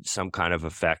had some kind of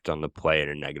effect on the play in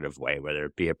a negative way, whether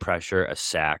it be a pressure, a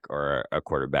sack, or a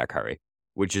quarterback hurry,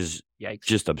 which is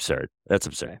just absurd. That's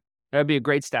absurd. That'd be a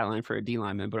great stat line for a D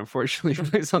lineman, but unfortunately, he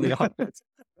plays on the offense.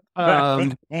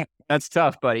 That's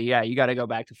tough, buddy. Yeah, you got to go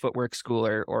back to footwork school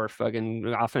or fucking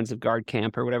offensive guard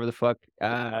camp or whatever the fuck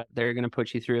they're going to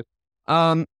put you through.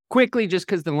 Quickly, just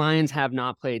because the Lions have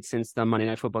not played since the Monday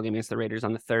Night Football game against the Raiders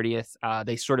on the 30th,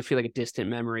 they sort of feel like a distant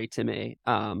memory to me.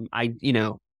 I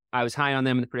was high on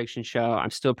them in the prediction show. I'm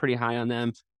still pretty high on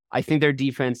them. I think their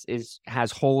defense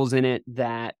has holes in it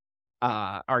that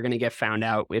are going to get found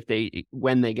out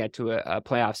when they get to a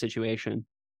playoff situation.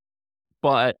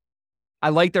 But I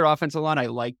like their offense a lot. I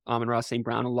like Amon-Ra St.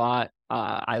 Brown a lot.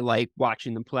 I like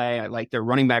watching them play. I like their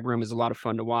running back room is a lot of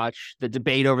fun to watch. The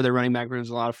debate over their running back room is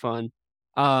a lot of fun.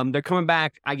 They're coming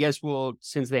back. I guess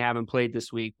since they haven't played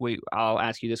this week, I'll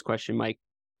ask you this question, Mike.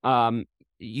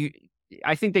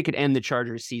 I think they could end the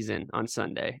Chargers season on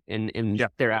Sunday in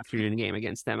their afternoon game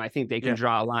against them. I think they can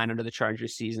draw a line under the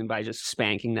Chargers season by just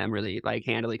spanking them really like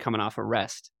handily coming off a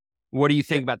rest. What do you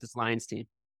think about this Lions team?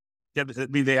 Yeah, I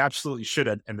mean, they absolutely should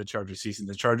end the Chargers season.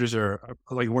 The Chargers are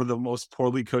like one of the most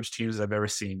poorly coached teams I've ever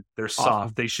seen. They're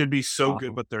soft. They should be so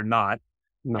good, but they're not.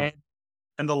 No.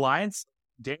 And the Lions,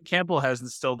 Dan Campbell has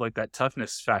instilled like that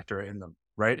toughness factor in them,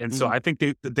 right? And so I think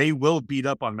they will beat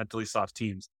up on mentally soft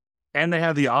teams, and they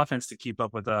have the offense to keep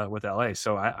up with LA.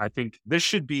 So I think this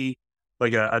should be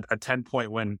like a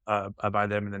 10-point win by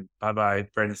them, and then bye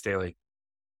Brandon Staley.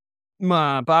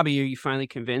 Bobby, are you finally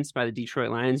convinced by the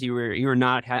Detroit Lions? You were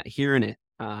not hearing it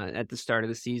at the start of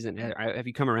the season. Have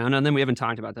you come around on them? We haven't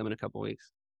talked about them in a couple of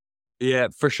weeks. Yeah,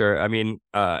 for sure. I mean,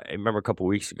 I remember a couple of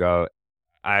weeks ago,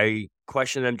 I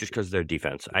questioned them just because of their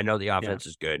defense. I know the offense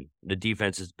is good. The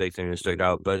defense is the big thing that stuck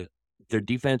out, but their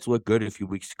defense looked good a few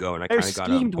weeks ago, and I kind of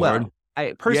got on board.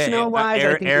 Well. Personnel-wise, I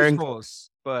think there's holes.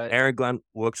 But Aaron Glenn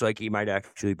looks like he might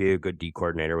actually be a good D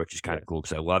coordinator, which is kind of cool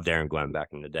because I loved Aaron Glenn back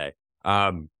in the day.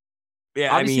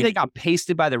 Yeah, obviously they got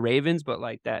pasted by the Ravens, but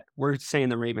like that, we're saying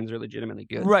the Ravens are legitimately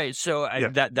good, right? So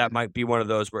that might be one of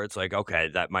those where it's like, okay,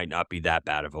 that might not be that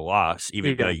bad of a loss,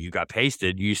 even though you got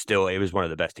pasted. It was one of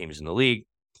the best teams in the league.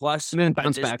 Plus, and then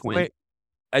bounce back win.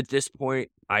 At this point,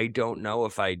 I don't know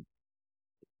if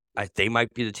they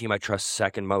might be the team I trust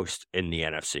second most in the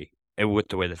NFC, and with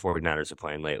the way the 49ers are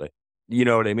playing lately. You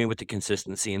know what I mean? With the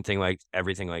consistency and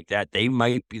everything like that, they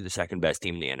might be the second best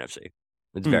team in the NFC.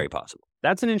 It's very possible.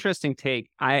 That's an interesting take.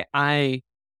 To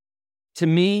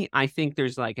me, I think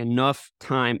there's like enough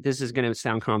time. This is going to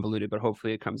sound convoluted, but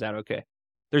hopefully it comes out okay.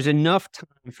 There's enough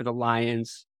time for the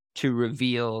Lions to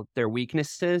reveal their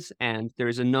weaknesses, and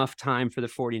there's enough time for the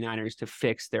 49ers to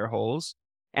fix their holes.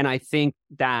 And I think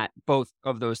that both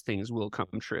of those things will come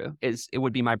true. It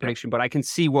would be my prediction, but I can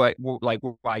see why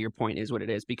your point is what it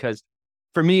is, because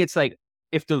for me, it's like,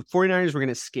 if the 49ers were going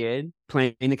to skid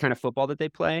playing the kind of football that they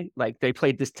play, like they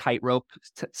played this tightrope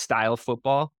style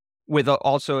football with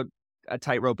also a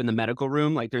tightrope in the medical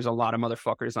room. Like there's a lot of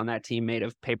motherfuckers on that team made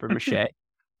of paper mache.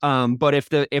 But if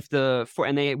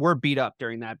they were beat up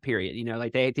during that period, you know,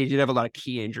 like they did have a lot of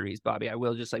key injuries, Bobby. I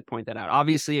will just like point that out.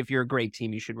 Obviously, if you're a great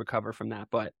team, you should recover from that.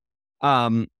 But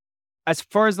as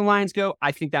far as the Lions go,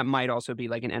 I think that might also be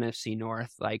like an NFC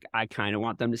North. Like I kind of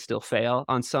want them to still fail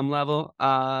on some level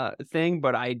thing,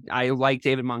 but I like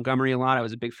David Montgomery a lot. I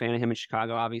was a big fan of him in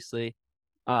Chicago, obviously.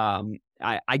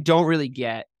 I don't really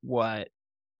get what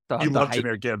you love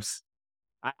Jahmyr Gibbs.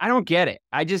 I don't get it.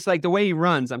 I just like the way he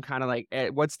runs. I'm kind of like,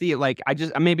 what's the like?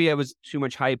 Maybe it was too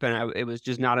much hype and it was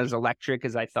just not as electric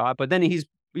as I thought. But then he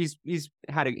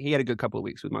had a good couple of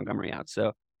weeks with Montgomery out,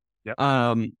 so. Yep.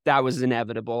 That was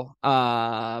inevitable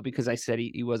because I said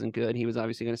he wasn't good. He was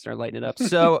obviously going to start lighting it up.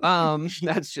 So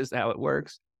that's just how it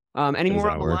works. Any more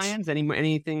on the Lions?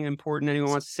 Anything important anyone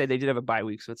wants to say? They did have a bye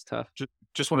week, so it's tough.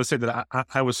 Just want to say that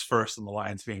I was first in the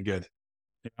Lions being good.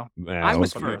 You know? Man, I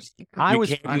was first. I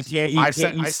said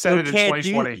it in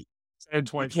 2020. In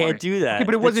 2020. Can't do that. Yeah,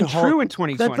 but it wasn't true in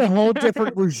 2020. That's a whole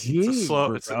different regime. It's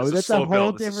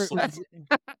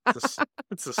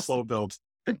a slow build.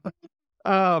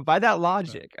 By that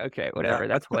logic. Okay, whatever.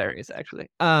 That's hilarious, actually.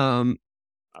 I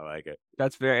like it.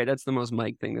 That's the most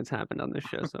Mike thing that's happened on this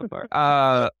show so far.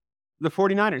 The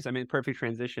 49ers, I mean, perfect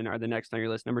transition, are the next on your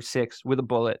list. Number 6 with a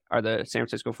bullet are the San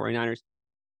Francisco 49ers.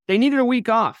 They needed a week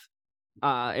off,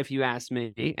 if you ask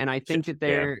me. And I think that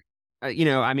they're,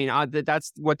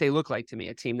 that's what they look like to me.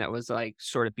 A team that was like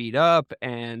sort of beat up,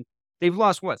 and they've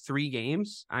lost, 3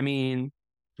 games? I mean,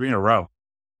 3 in a row.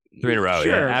 3 in a row,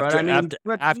 sure, yeah.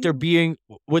 After being,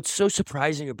 what's so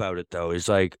surprising about it though is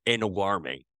like, and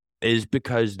alarming, is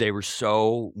because they were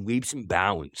so leaps and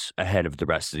bounds ahead of the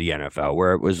rest of the NFL,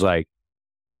 where it was like,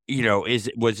 you know,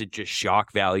 was it just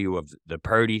shock value of the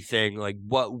Purdy thing? Like,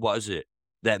 what was it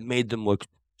that made them look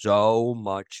so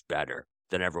much better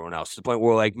than everyone else? To the point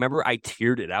where, like, remember, I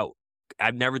teared it out.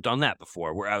 I've never done that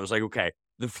before, where I was like, okay,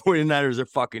 the 49ers are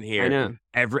fucking here. I know.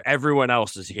 Everyone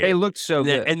else is here. They looked so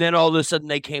good. And then all of a sudden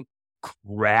they came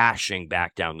crashing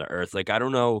back down to earth. Like, I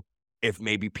don't know if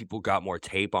maybe people got more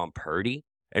tape on Purdy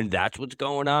and that's what's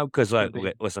going on. Because, like,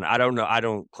 listen, I don't know. I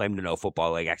don't claim to know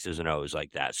football like X's and O's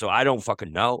like that. So I don't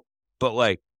fucking know. But,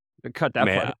 like, cut that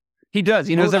part. He does.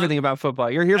 He knows everything about football.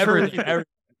 You're here for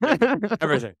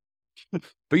everything.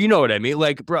 But you know what I mean?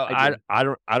 Like, bro, I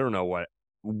don't know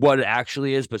what it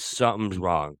actually is, but something's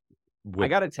wrong with, I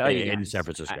got to tell you in guys, San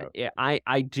Francisco.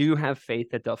 I do have faith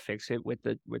that they'll fix it with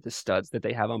the studs that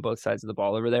they have on both sides of the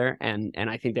ball over there, and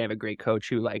I think they have a great coach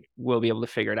who like will be able to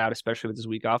figure it out, especially with this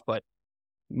week off. But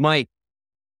Mike,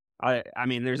 I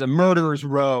mean, there's a murderer's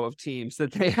row of teams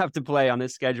that they have to play on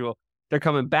this schedule. They're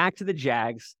coming back to the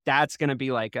Jags. That's going to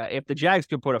be like if the Jags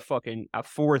could put a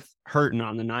fourth hurting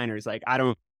on the Niners, like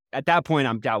at that point,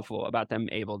 I'm doubtful about them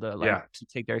able to to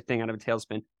take their thing out of a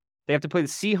tailspin. They have to play the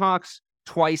Seahawks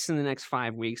twice in the next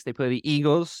 5 weeks. They play the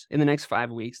Eagles in the next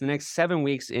 5 weeks. The next 7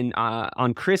 weeks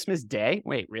on Christmas Day.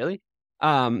 Wait, really?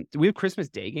 Do we have Christmas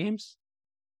Day games?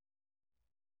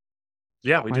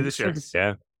 Yeah, we did this year.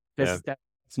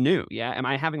 That's new. Yeah. Am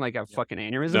I having like a fucking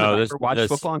aneurysm? No, if I ever watch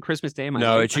football on Christmas Day?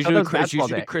 It's usually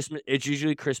Christmas. It's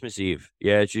usually Christmas Eve.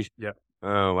 Yeah, it's usually. Yeah.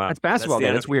 Oh wow, that's basketball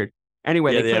day. That's weird.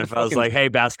 Anyway, the NFL was like, "Hey,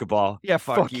 basketball." Yeah,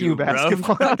 fuck you,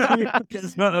 basketball. Yeah.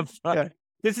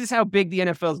 This is how big the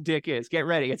NFL's dick is. Get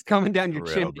ready. It's coming down your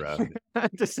chin.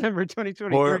 December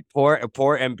 2023. Poor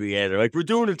NBA. They're like, we're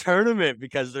doing a tournament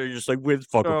because they're just like, with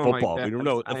fucking football. We don't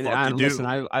know what the fuck to do. Listen,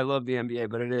 I love the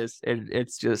NBA, but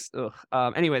it's just, ugh.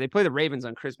 Anyway, they play the Ravens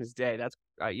on Christmas Day. That's,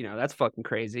 that's fucking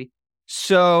crazy.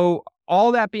 So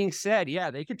all that being said,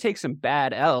 yeah, they could take some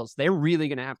bad L's. They're really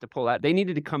going to have to pull out. They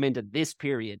needed to come into this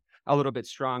period a little bit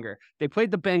stronger. They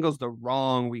played the Bengals the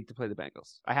wrong week to play the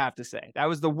Bengals. I have to say that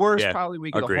was the worst probably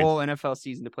week of the whole NFL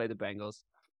season to play the Bengals.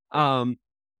 I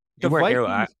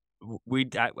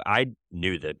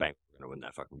knew that Bengals were going to win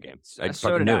that fucking game.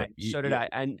 So did I.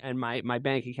 And my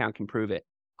bank account can prove it.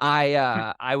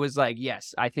 I was like,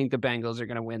 yes, I think the Bengals are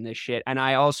going to win this shit. And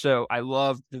I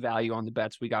love the value on the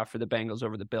bets we got for the Bengals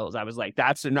over the Bills. I was like,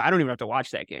 I don't even have to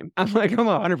watch that game. I'm like, I'm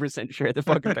 100% sure the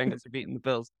fucking Bengals are beating the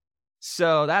Bills.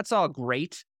 So that's all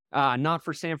great. Not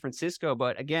for San Francisco,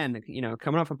 but again,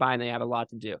 coming off a bye, they have a lot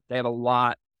to do. They have a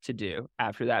lot to do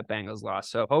after that Bengals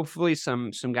loss. So hopefully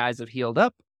some guys have healed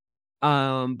up.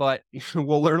 But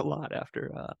we'll learn a lot after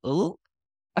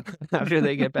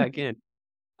they get back in.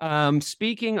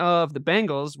 Speaking of the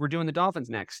Bengals, we're doing the Dolphins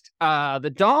next.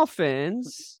 The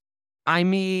Dolphins, I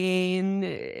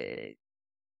mean,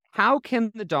 how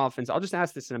can the Dolphins, I'll just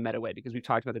ask this in a meta way because we've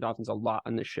talked about the Dolphins a lot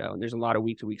on this show and there's a lot of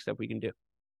week-to-week stuff we can do.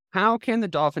 How can the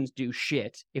Dolphins do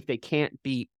shit if they can't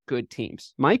beat good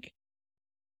teams? Mike?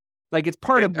 Like, it's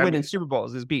part of winning Super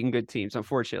Bowls is beating good teams,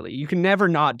 unfortunately. You can never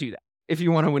not do that if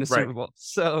you want to win a Super Bowl.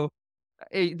 So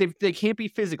they can't be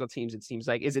physical teams, it seems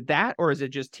like. Is it that, or is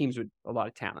it just teams with a lot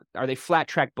of talent? Are they flat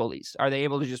track bullies? Are they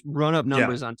able to just run up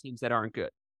numbers on teams that aren't good?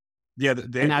 Yeah.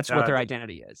 And that's what their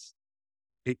identity is.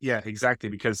 Yeah, exactly.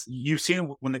 Because you've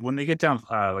seen when they get down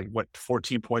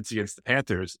 14 points against the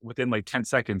Panthers, within like 10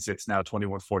 seconds, it's now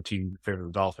 21-14 in favor of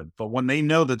the Dolphins. But when they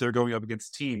know that they're going up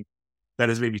against a team that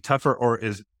is maybe tougher or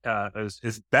is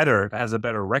better, has a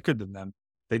better record than them,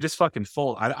 they just fucking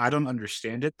fold. I don't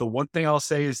understand it. The one thing I'll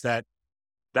say is that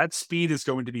speed is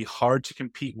going to be hard to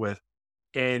compete with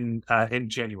in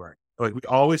January. Like, we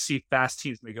always see fast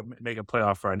teams make a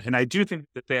playoff run, and I do think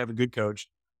that they have a good coach.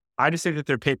 I just think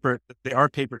that they are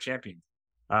paper champions.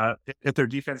 If their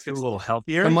defense gets a little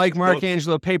healthier, the Mike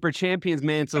Marcangelo paper champions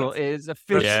mantle is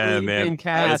officially been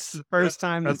cast the first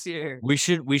time this year. We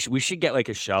should get like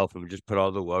a shelf and just put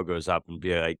all the logos up and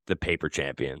be like the paper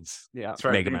champions. Yeah, that's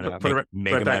right. Make them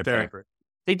out there.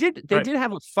 They did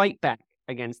have a fight back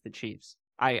against the Chiefs.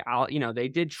 They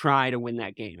did try to win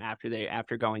that game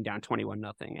after going down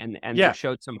 21-0, and they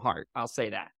showed some heart. I'll say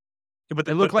that. But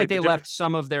it looked like they left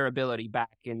some of their ability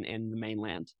back in the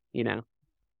mainland.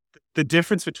 The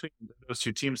difference between those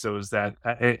two teams, though, is that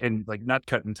in like nut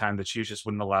cutting time, the Chiefs just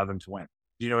wouldn't allow them to win.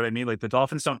 You know what I mean? Like, the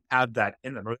Dolphins don't have that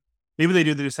in them. Maybe they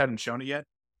do; they just haven't shown it yet.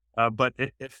 But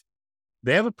if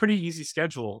they have a pretty easy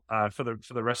schedule for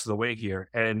the rest of the way here,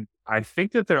 and I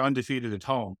think that they're undefeated at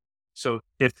home. So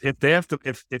if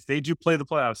they do play the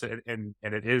playoffs and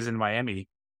it is in Miami,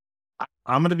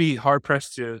 I'm going to be hard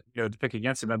pressed to pick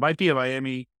against them. It might be a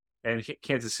Miami and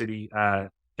Kansas City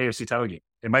AFC title game.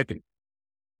 It might be.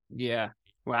 Yeah.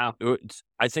 Wow.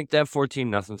 I think that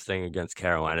 14-0 thing against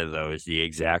Carolina, though, is the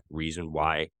exact reason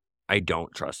why I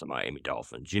don't trust the Miami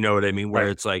Dolphins. You know what I mean? Where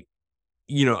it's like,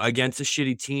 against a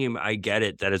shitty team, I get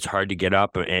it that it's hard to get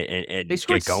up and they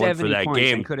get going for that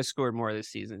game. And could have scored more this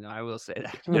season. I will say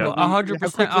that. Yeah, 100%.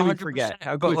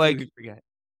 100%.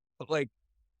 But like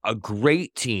a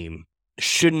great team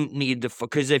shouldn't need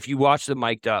because if you watch the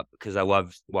mic'd up, because I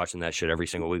love watching that shit every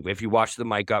single week. If you watch the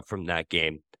mic up from that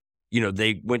game,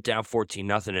 they went down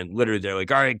 14-0 and literally they're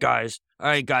like, all right, guys,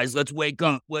 let's wake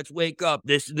up.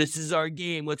 This is our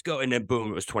game. Let's go. And then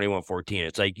boom, it was 21-14.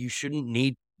 It's like, you shouldn't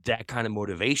need that kind of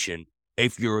motivation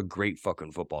if you're a great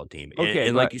fucking football team. Okay,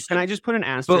 and but like you can said, I just put an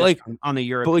asterisk like- on the but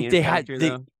European like they had, factor, they,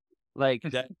 though? Like,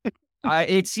 that,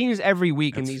 it seems every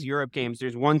week in That's- these Europe games,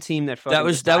 there's one team that fucking that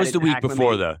was decided the to week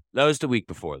before, acclimate. though. That was the week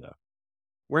before, though.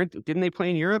 Didn't they play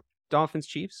in Europe? Dolphins,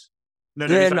 Chiefs? No,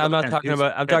 Yeah, he's I'm not Panthers. talking He's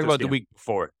about. I'm talking Panthers about the game. week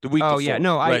before. The week. Oh before. yeah,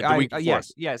 no, right, the week before.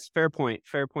 yes, fair point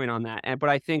on that. But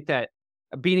I think that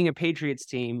beating a Patriots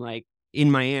team like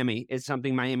in Miami is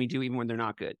something Miami do even when they're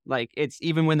not good. Like it's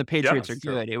even when the Patriots are that's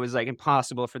true. good, it was like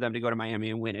impossible for them to go to Miami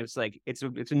and win. It was like it's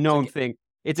a known thing.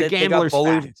 It's a They got gambler's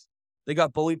bullied. fact. They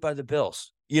got bullied by the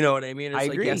Bills. You know what I mean? It's I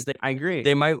like, agree. yes, I agree.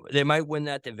 they might win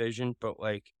that division, but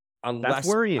like unless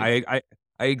worrying.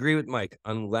 I agree with Mike.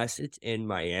 Unless it's in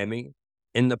Miami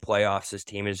in the playoffs, this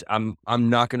team is. I'm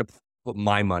not going to put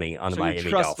my money on the So your Miami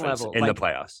trust Dolphins level, in the like-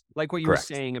 playoffs. Like what you Correct.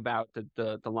 were saying about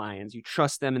the Lions, you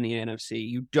trust them in the NFC.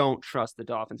 You don't trust the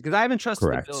Dolphins because I haven't trusted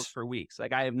Correct. the Bills for weeks.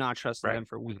 Like I have not trusted Right. them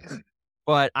for weeks.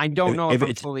 But I don't know if if I'm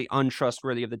it's- fully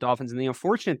untrustworthy of the Dolphins. And the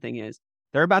unfortunate thing is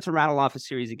they're about to rattle off a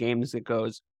series of games that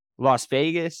goes Las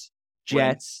Vegas,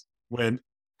 Jets, Win.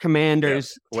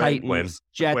 Commanders, Win, Titans, win,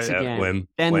 Jets win, again, Win,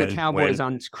 then win, the Cowboys win.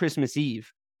 on Christmas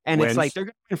Eve. And it's like Wins. they're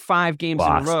going to win 5 games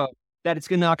Lost. in a row. That it's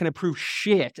not going to prove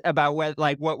shit about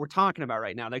what we're talking about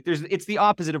right now. Like it's the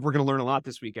opposite of we're going to learn a lot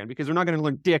this weekend because we're not going to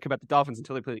learn dick about the Dolphins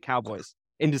until they play the Cowboys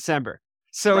in December.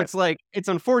 So Right. it's like it's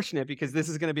unfortunate because this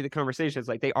is going to be the conversation. It's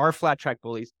like they are flat track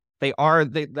bullies. They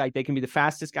can be the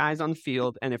fastest guys on the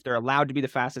field, and if they're allowed to be the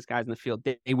fastest guys in the field,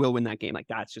 they will win that game. Like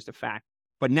that's just a fact.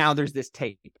 But now there's this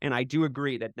tape, and I do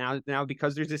agree that now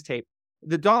because there's this tape,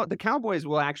 the Cowboys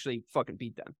will actually fucking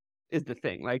beat them. Is the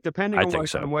thing. Like depending I on think what,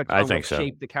 so. on what, I on think what so.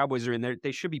 shape the Cowboys are in,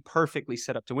 they should be perfectly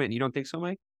set up to win. You don't think so,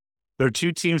 Mike? There are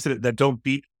two teams that don't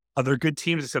beat other good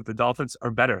teams, except the Dolphins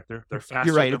are better. They're faster.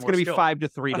 You're right. they're It's going to be more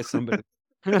 5-3 to somebody.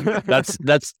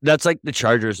 That's like the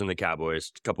Chargers and the Cowboys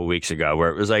a couple weeks ago, where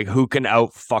it was like who can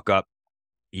out fuck up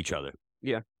each other.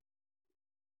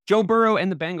 Joe Burrow and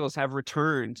the Bengals have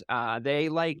returned. They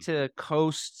like to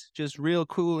coast just real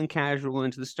cool and casual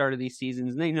into the start of these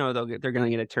seasons. And they know they're going to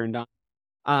get it turned on.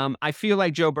 I feel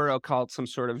like Joe Burrow called some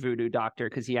sort of voodoo doctor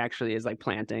because he actually is like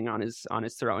planting on his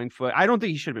throwing foot. I don't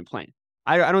think he should have been playing.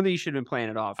 I don't think he should have been playing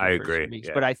at all. For I the first agree, few weeks,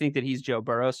 yeah. but I think that he's Joe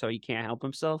Burrow, so he can't help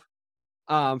himself.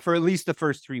 For at least the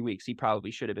first 3 weeks, he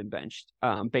probably should have been benched.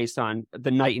 Based on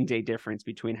the night and day difference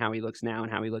between how he looks now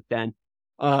and how he looked then.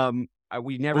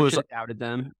 We never Well, should have doubted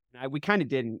them. We kind of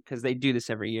didn't because they do this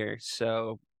every year.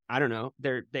 So I don't know.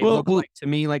 They Well, look like to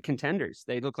me like contenders.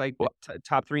 They look like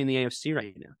top 3 in the AFC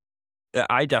right now.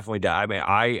 I definitely did. I mean,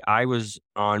 I was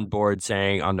on board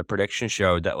saying on the prediction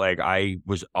show that like I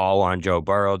was all on Joe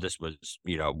Burrow. This was,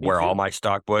 where too. all my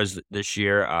stock was this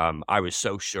year. I was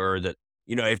so sure that,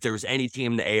 if there was any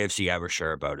team in the AFC I was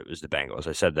sure about, it was the Bengals.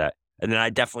 I said that. And then I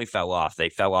definitely fell off. They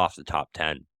fell off the top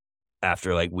 10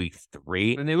 after like week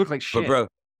 3. And they look like shit. But bro,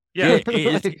 Yeah.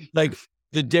 it's like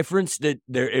the difference that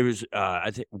it was,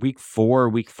 I think week 4,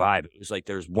 week 5, it was like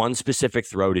there's one specific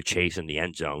throw to Chase in the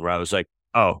end zone where I was like,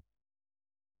 oh,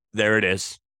 there it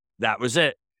is. That was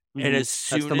it. And as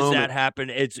soon the as moment. that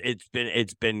happened,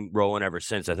 it's been rolling ever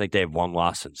since. I think they have one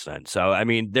loss since then. So I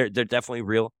mean, they're definitely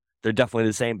real. They're definitely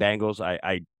the same Bengals.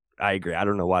 I agree. I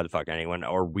don't know why the fuck anyone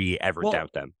or we ever Well,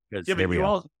 doubt them. Yeah, There but we you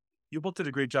go. both did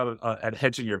a great job at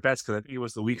hedging your bets because I think it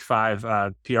was the week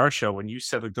 5 PR show when you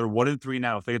said like they're 1-3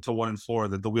 now. If they get to 1-4,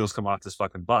 then the wheels come off this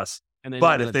fucking bus. And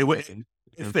But if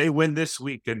they win this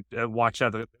week, then watch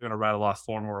out. They're going to rattle off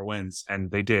 4 more wins,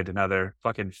 and they did. And now they're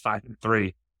fucking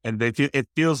 5-3, and it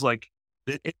feels like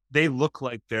they look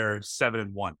like they're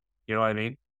 7-1. You know what I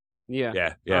mean?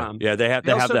 yeah. Yeah. They have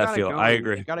also that got it feel. going. I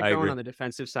agree. They got it I going agree. on the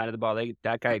defensive side of the ball.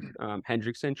 That guy, Trey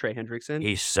Hendrickson.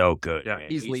 He's so good. Yeah, man.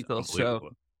 he's lethal,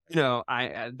 so-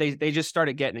 unbelievable. They just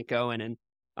started getting it going, and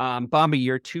Bombi,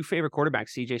 your 2 favorite quarterbacks,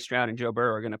 C.J. Stroud and Joe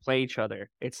Burrow, are going to play each other.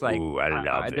 It's like Ooh, I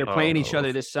love it. they're playing each Oh.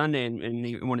 other this Sunday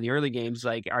in one of the early games.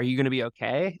 Like, are you going to be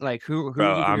okay? Like, who Bro,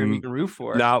 are you I'm going to root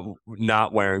for?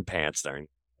 Not wearing pants during.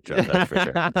 That's for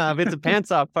sure. If it's a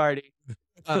pants off party,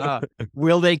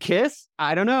 will they kiss?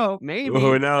 I don't know. Maybe.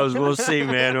 Who knows? We'll see,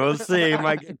 man. We'll see. It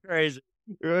might get crazy.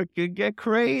 It could get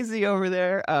crazy over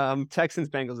there. Texans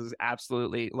Bengals is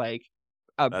absolutely like.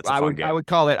 That's a I fun would game.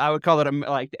 call it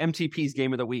like MTP's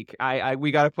game of the week.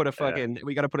 We got to put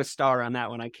a star on that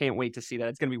one. I can't wait to see that.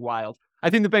 It's gonna be wild.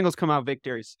 I think the Bengals come out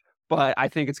victors, but I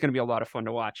think it's gonna be a lot of fun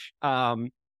to watch.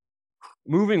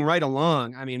 Moving right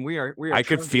along. I mean, we are. I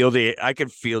could feel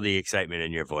the excitement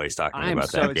in your voice talking I'm about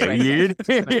so that game.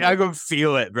 excited. I can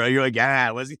feel it, bro. You're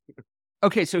like, was he?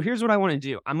 Okay, so here's what I want to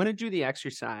do. I'm gonna do the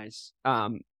exercise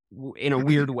in a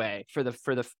weird way for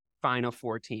the final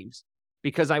 4 teams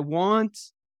because I want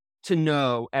to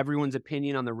know everyone's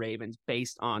opinion on the Ravens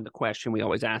based on the question we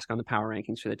always ask on the power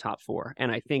rankings for the top 4.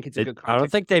 And I think it's a good I don't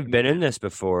think they've been in this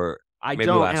before. I Maybe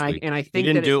don't, last week. and I You think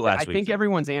didn't that do it last I week, think though.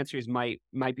 everyone's answers might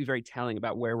be very telling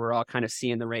about where we're all kind of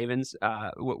seeing the Ravens.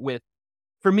 With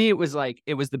for me, it was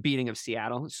the beating of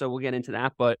Seattle. So we'll get into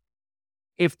that. But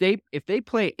if they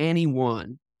play any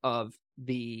one of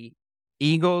the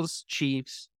Eagles,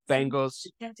 Chiefs, Bengals,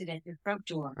 Detected at your front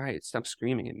door. all right, stop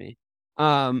screaming at me.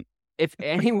 If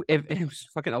it was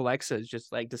fucking Alexa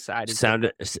just like decided,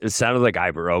 It sounded like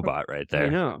I'm a robot right I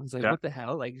there. know. It's like, Yeah. what the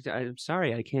hell? Like, I'm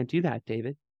sorry, I can't do that,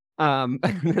 David.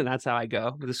 That's how I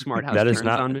go with the smart house That is turns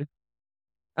not- on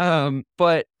me.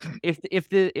 But if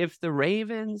the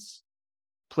Ravens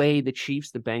play the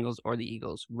Chiefs, the Bengals, or the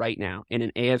Eagles right now in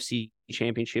an AFC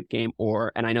championship game,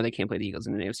 and I know they can't play the Eagles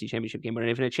in an AFC championship game, but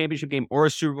if in a championship game or a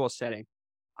Super Bowl setting,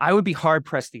 I would be hard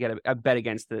pressed to get a bet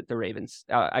against the Ravens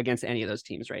against any of those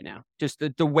teams right now. Just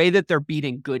the way that they're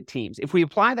beating good teams. If we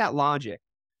apply that logic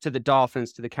to the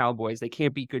Dolphins, to the Cowboys, they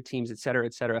can't beat good teams, et cetera,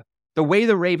 et cetera. The way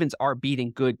the Ravens are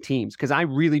beating good teams, because I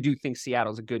really do think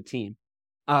Seattle's a good team.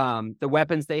 The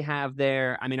weapons they have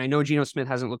there. I mean, I know Geno Smith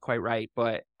hasn't looked quite right,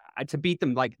 but to beat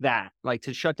them like that, like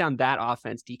to shut down that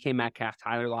offense, DK Metcalf,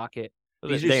 Tyler Lockett,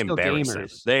 these are They still embarrassed them.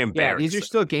 gamers. They Yeah, embarrassed these are them.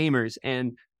 still gamers.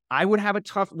 And I would have a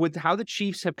tough with how the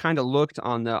Chiefs have kind of looked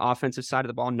on the offensive side of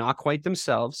the ball, not quite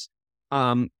themselves.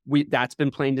 That's been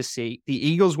plain to see. The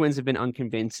Eagles' wins have been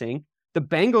unconvincing. The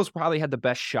Bengals probably had the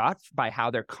best shot by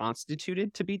how they're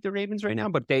constituted to beat the Ravens right now.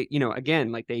 But they,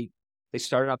 again, like they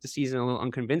started off the season a little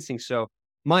unconvincing. So,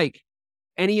 Mike,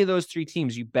 any of those 3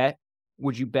 teams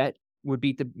would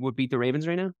beat the Ravens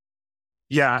right now?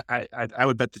 Yeah, I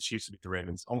would bet the Chiefs would beat the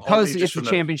Ravens. Because it's the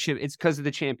championship. It's because of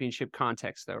the championship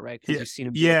context, though, right? Because you've seen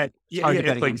them. Yeah. hard to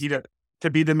bet It's like against. to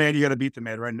beat the man, you got to beat the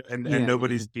man, right? And Yeah.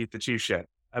 nobody's beat the Chiefs yet.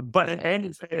 But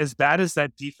as bad as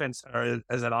that defense or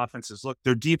as that offense has looked,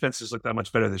 their defenses look that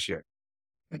much better this year.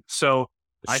 So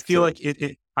I feel like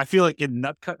I feel like in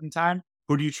nut cutting time,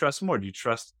 who do you trust more? Do you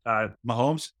trust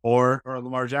Mahomes or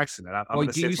Lamar Jackson? And I'm Well,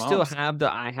 gonna do say you it's still Mahomes. have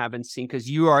the I haven't seen? Because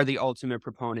you are the ultimate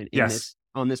proponent Yes.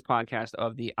 on this podcast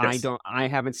of the Yes. I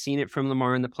haven't seen it from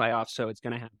Lamar in the playoffs, so it's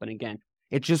going to happen again.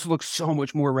 It just looks so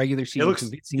much more regular season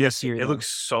convincing this year. It looks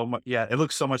so much. Yeah, it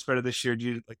looks so much better this year.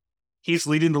 He's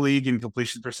leading the league in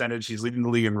completion percentage. He's leading the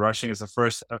league in rushing as the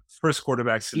first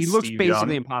quarterback since He looks Steve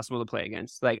basically Young. impossible to play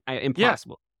against. Like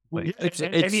impossible. Yeah, Like,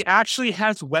 and he actually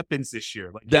has weapons this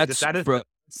year. Like That's that is bro-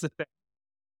 the thing.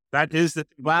 That is the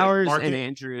thing. Flowers Market- and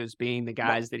Andrews being the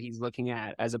guys that he's looking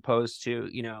at, as opposed to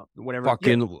whatever.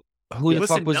 Fucking who the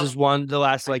Listen, fuck was no- this one the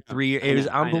last like 3 years? It was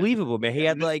I know. unbelievable, man. He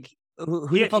had like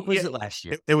who Yeah, the fuck was yeah. it last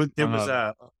year? It was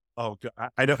oh God,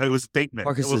 I know it was Bateman.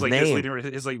 Fuck It is was his like name? his leading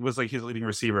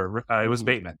receiver. It was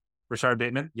Bateman, Rashard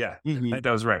Bateman. Yeah, I Mhm. think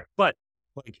that was right. But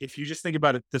like, if you just think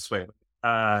about it this way,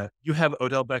 you have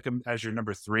Odell Beckham as your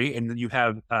number 3, and then you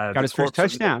have got his first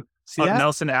touchdown. See that?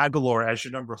 Nelson Aguilar as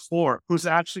your number 4, who's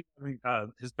actually having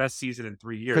his best season in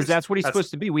 3 years. Because that's what he's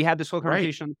supposed to be. We had this whole Right.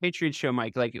 conversation on the Patriots show,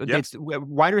 Mike. Like it's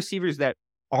wide receivers that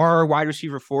are wide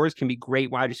receiver 4s can be great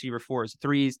wide receiver 4s,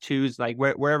 3s, 2s, like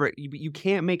wherever. You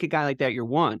can't make a guy like that your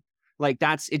 1. Like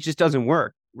it just doesn't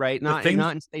work, right? Not in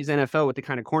today's NFL with the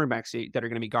kind of cornerbacks that are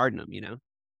going to be guarding them.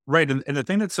 Right. And the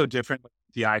thing that's so different with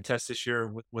the eye test this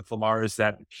year with Lamar is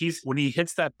that when he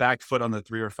hits that back foot on the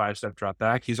 3 or 5 step drop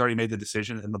back, he's already made the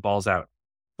decision and the ball's out.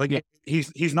 Like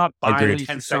he's not buying Agreed.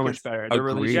 10 so much seconds. better. The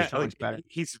release Yeah, is so much better.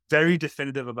 he's very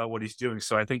definitive about what he's doing.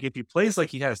 So I think if he plays like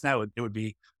he has now, it would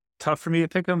be tough for me to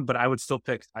pick him, but I would still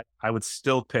pick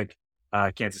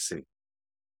Kansas City.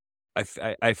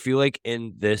 I feel like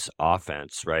in this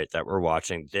offense, right, that we're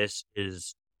watching, this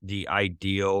is the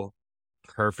ideal,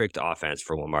 perfect offense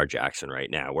for Lamar Jackson right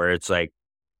now, where it's like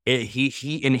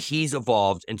he's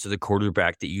evolved into the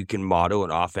quarterback that you can model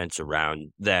an offense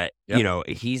around. That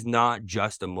he's not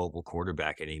just a mobile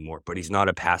quarterback anymore, but he's not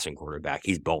a passing quarterback.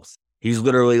 He's both. He's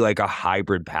literally like a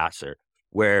hybrid passer,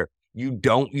 where you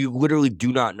literally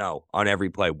do not know on every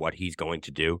play what he's going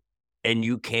to do. And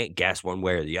you can't guess one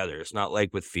way or the other. It's not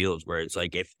like with Fields where it's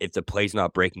like if the play's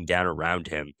not breaking down around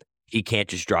him, he can't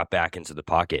just drop back into the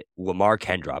pocket. Lamar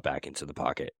can drop back into the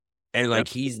pocket. And like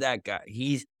he's that guy.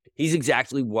 He's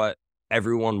exactly what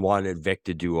everyone wanted Vic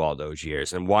to do all those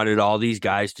years and wanted all these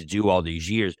guys to do all these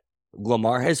years.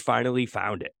 Lamar has finally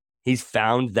found it. He's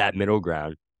found that middle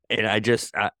ground. And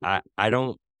I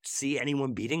don't see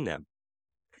anyone beating them.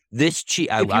 This If you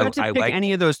had to pick like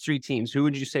any of those 3 teams, who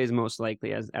would you say is most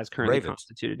likely as currently Ravens.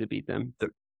 constituted to beat them? The-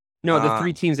 The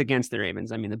 3 teams against the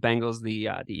Ravens. I mean, the Bengals, the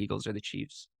Eagles, or the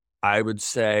Chiefs. I would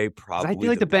say probably. I feel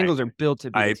like the Bengals are built to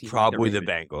be. Probably the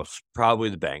Bengals. Probably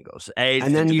the Bengals.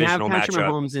 And then you have Patrick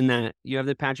Mahomes in that. You have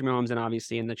the Patrick Mahomes, and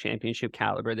obviously in the championship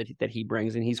caliber that he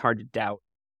brings, and he's hard to doubt.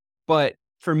 But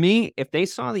for me, if they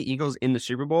saw the Eagles in the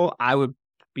Super Bowl, I would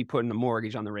be putting a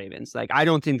mortgage on the Ravens. Like, I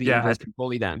don't think the Eagles can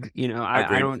bully them. You know,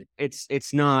 I don't.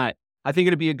 It's not. I think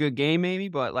it'd be a good game, maybe,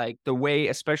 but like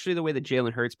especially the way that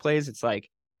Jalen Hurts plays, it's like.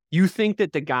 You think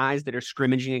that the guys that are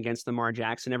scrimmaging against Lamar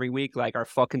Jackson every week, like, are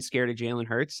fucking scared of Jalen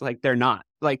Hurts? Like, they're not.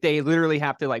 Like, they literally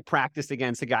have to, like, practice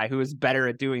against a guy who is better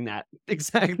at doing that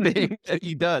exact thing that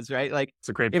he does, right? Like, it's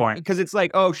a great point. Because it's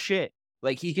like, oh, shit.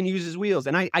 Like, he can use his wheels.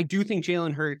 And I do think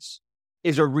Jalen Hurts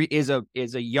is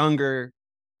a younger,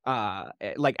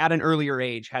 like, at an earlier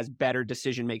age, has better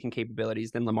decision-making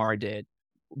capabilities than Lamar did.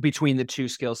 Between the two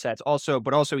skill sets,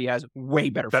 but also he has way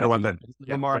better one than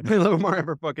Lamar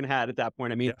ever fucking had at that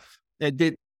point. I mean,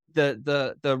 the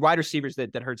wide receivers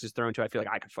that Hurts is thrown to, I feel like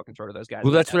I could fucking throw to those guys.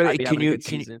 Well, that's what I mean.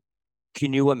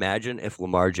 Can you imagine if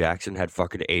Lamar Jackson had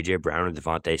fucking AJ Brown and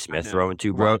Devontae Smith throwing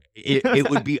to, bro? It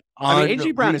would be. I mean,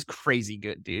 AJ Brown is crazy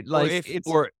good, dude. Like,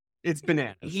 it's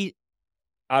bananas.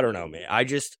 I don't know, man.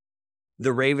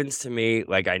 The Ravens to me,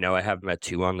 like, I know I have them at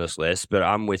 2 on this list, but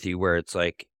I'm with you where it's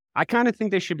like. I kind of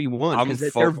think they should be 1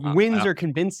 because their wins are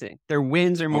convincing. Their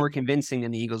wins are more convincing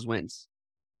than the Eagles' wins.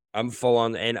 I'm full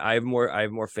on, and I have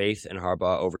more faith in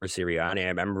Harbaugh over Sirianni. I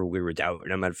remember we were doubting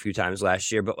him a few times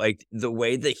last year, but like the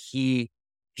way that he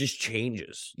just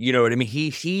changes, you know what I mean?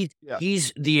 He's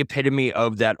the epitome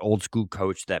of that old school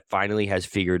coach that finally has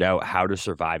figured out how to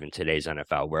survive in today's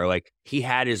NFL. Where like he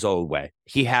had his old way,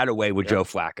 he had a way with Joe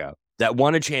Flacco that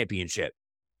won a championship,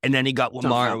 and then he got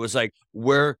Lamar and was like,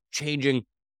 "We're changing."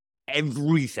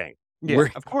 Everything.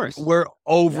 Of course. We're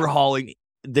overhauling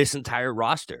this entire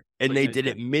roster. And they did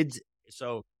it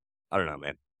So, I don't know,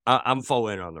 man. I'm full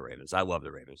in on the Ravens. I love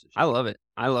the Ravens. I love it.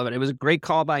 It was a great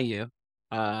call by you,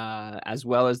 as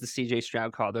well as the CJ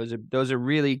Stroud call. Those are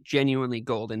really genuinely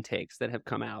golden takes that have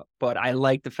come out. But I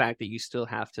like the fact that you still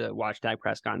have to watch Dak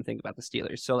Prescott and think about the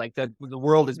Steelers. So, like, the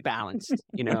world is balanced,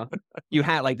 you know? You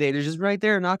had, like, they're just right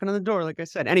there knocking on the door, like I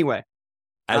said. Anyway.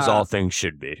 As all things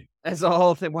should be. As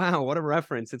all things. Wow, what a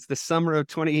reference. It's the summer of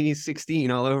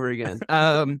 2016 all over again.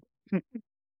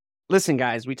 Listen,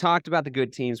 guys, we talked about the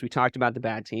good teams. We talked about the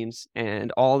bad teams.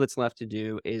 And all that's left to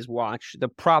do is watch the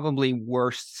probably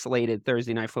worst slated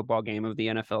Thursday night football game of the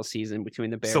NFL season between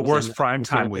the Bears. It's the worst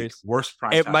primetime week. Worst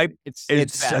primetime.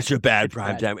 It's such a bad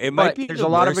primetime. It might be. There's a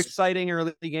lot of exciting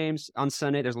early games on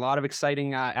Sunday. There's a lot of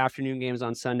exciting afternoon games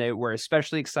on Sunday. We're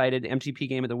especially excited. MTP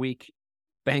game of the week.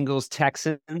 Bengals,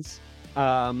 Texans. It's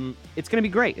going to be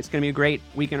great. It's going to be a great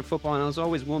weekend of football. And as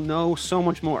always, we'll know so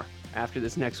much more after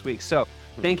this next week. So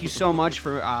thank you so much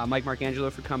for Mike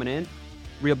Marcangelo for coming in.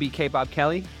 Real BK Bob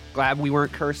Kelly. Glad we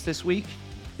weren't cursed this week.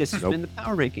 This has been the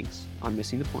Power Rankings on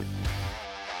Missing the Point.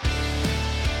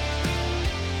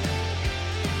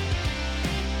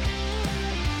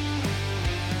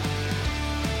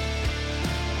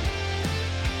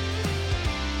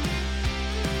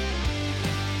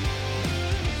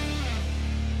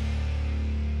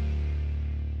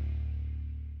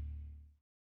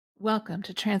 Welcome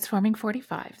to Transforming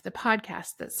 45, the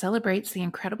podcast that celebrates the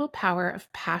incredible power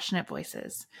of passionate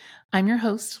voices. I'm your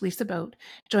host, Lisa Boat.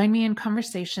 Join me in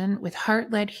conversation with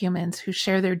heart-led humans who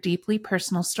share their deeply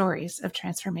personal stories of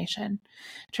transformation.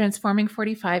 Transforming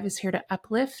 45 is here to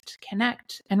uplift,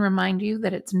 connect, and remind you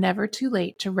that it's never too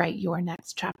late to write your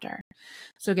next chapter.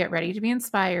 So get ready to be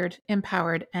inspired,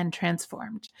 empowered, and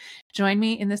transformed. Join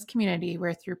me in this community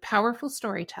where through powerful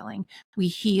storytelling, we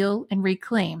heal and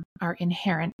reclaim our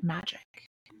inherent magic.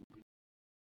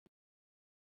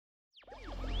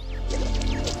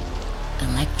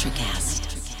 Electricast.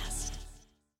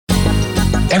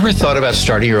 Ever thought about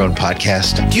starting your own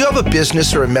podcast? Do you have a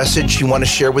business or a message you want to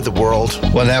share with the world?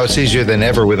 Well, now it's easier than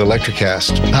ever with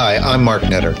Electricast. Hi, I'm Mark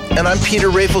Netter. And I'm Peter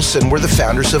Rafelson. We're the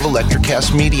founders of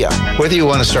Electricast Media. Whether you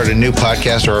want to start a new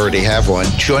podcast or already have one,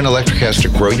 join Electricast to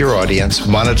grow your audience,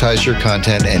 monetize your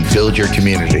content, and build your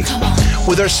community.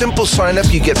 With our simple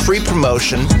sign-up, you get free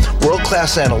promotion,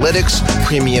 world-class analytics,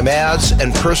 premium ads,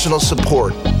 and personal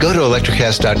support. Go to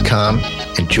electricast.com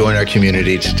and join our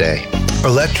community today.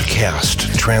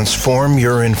 Electricast. Transform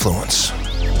your influence.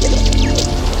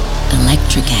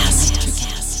 Electricast.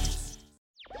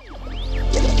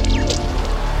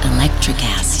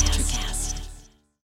 Electricast.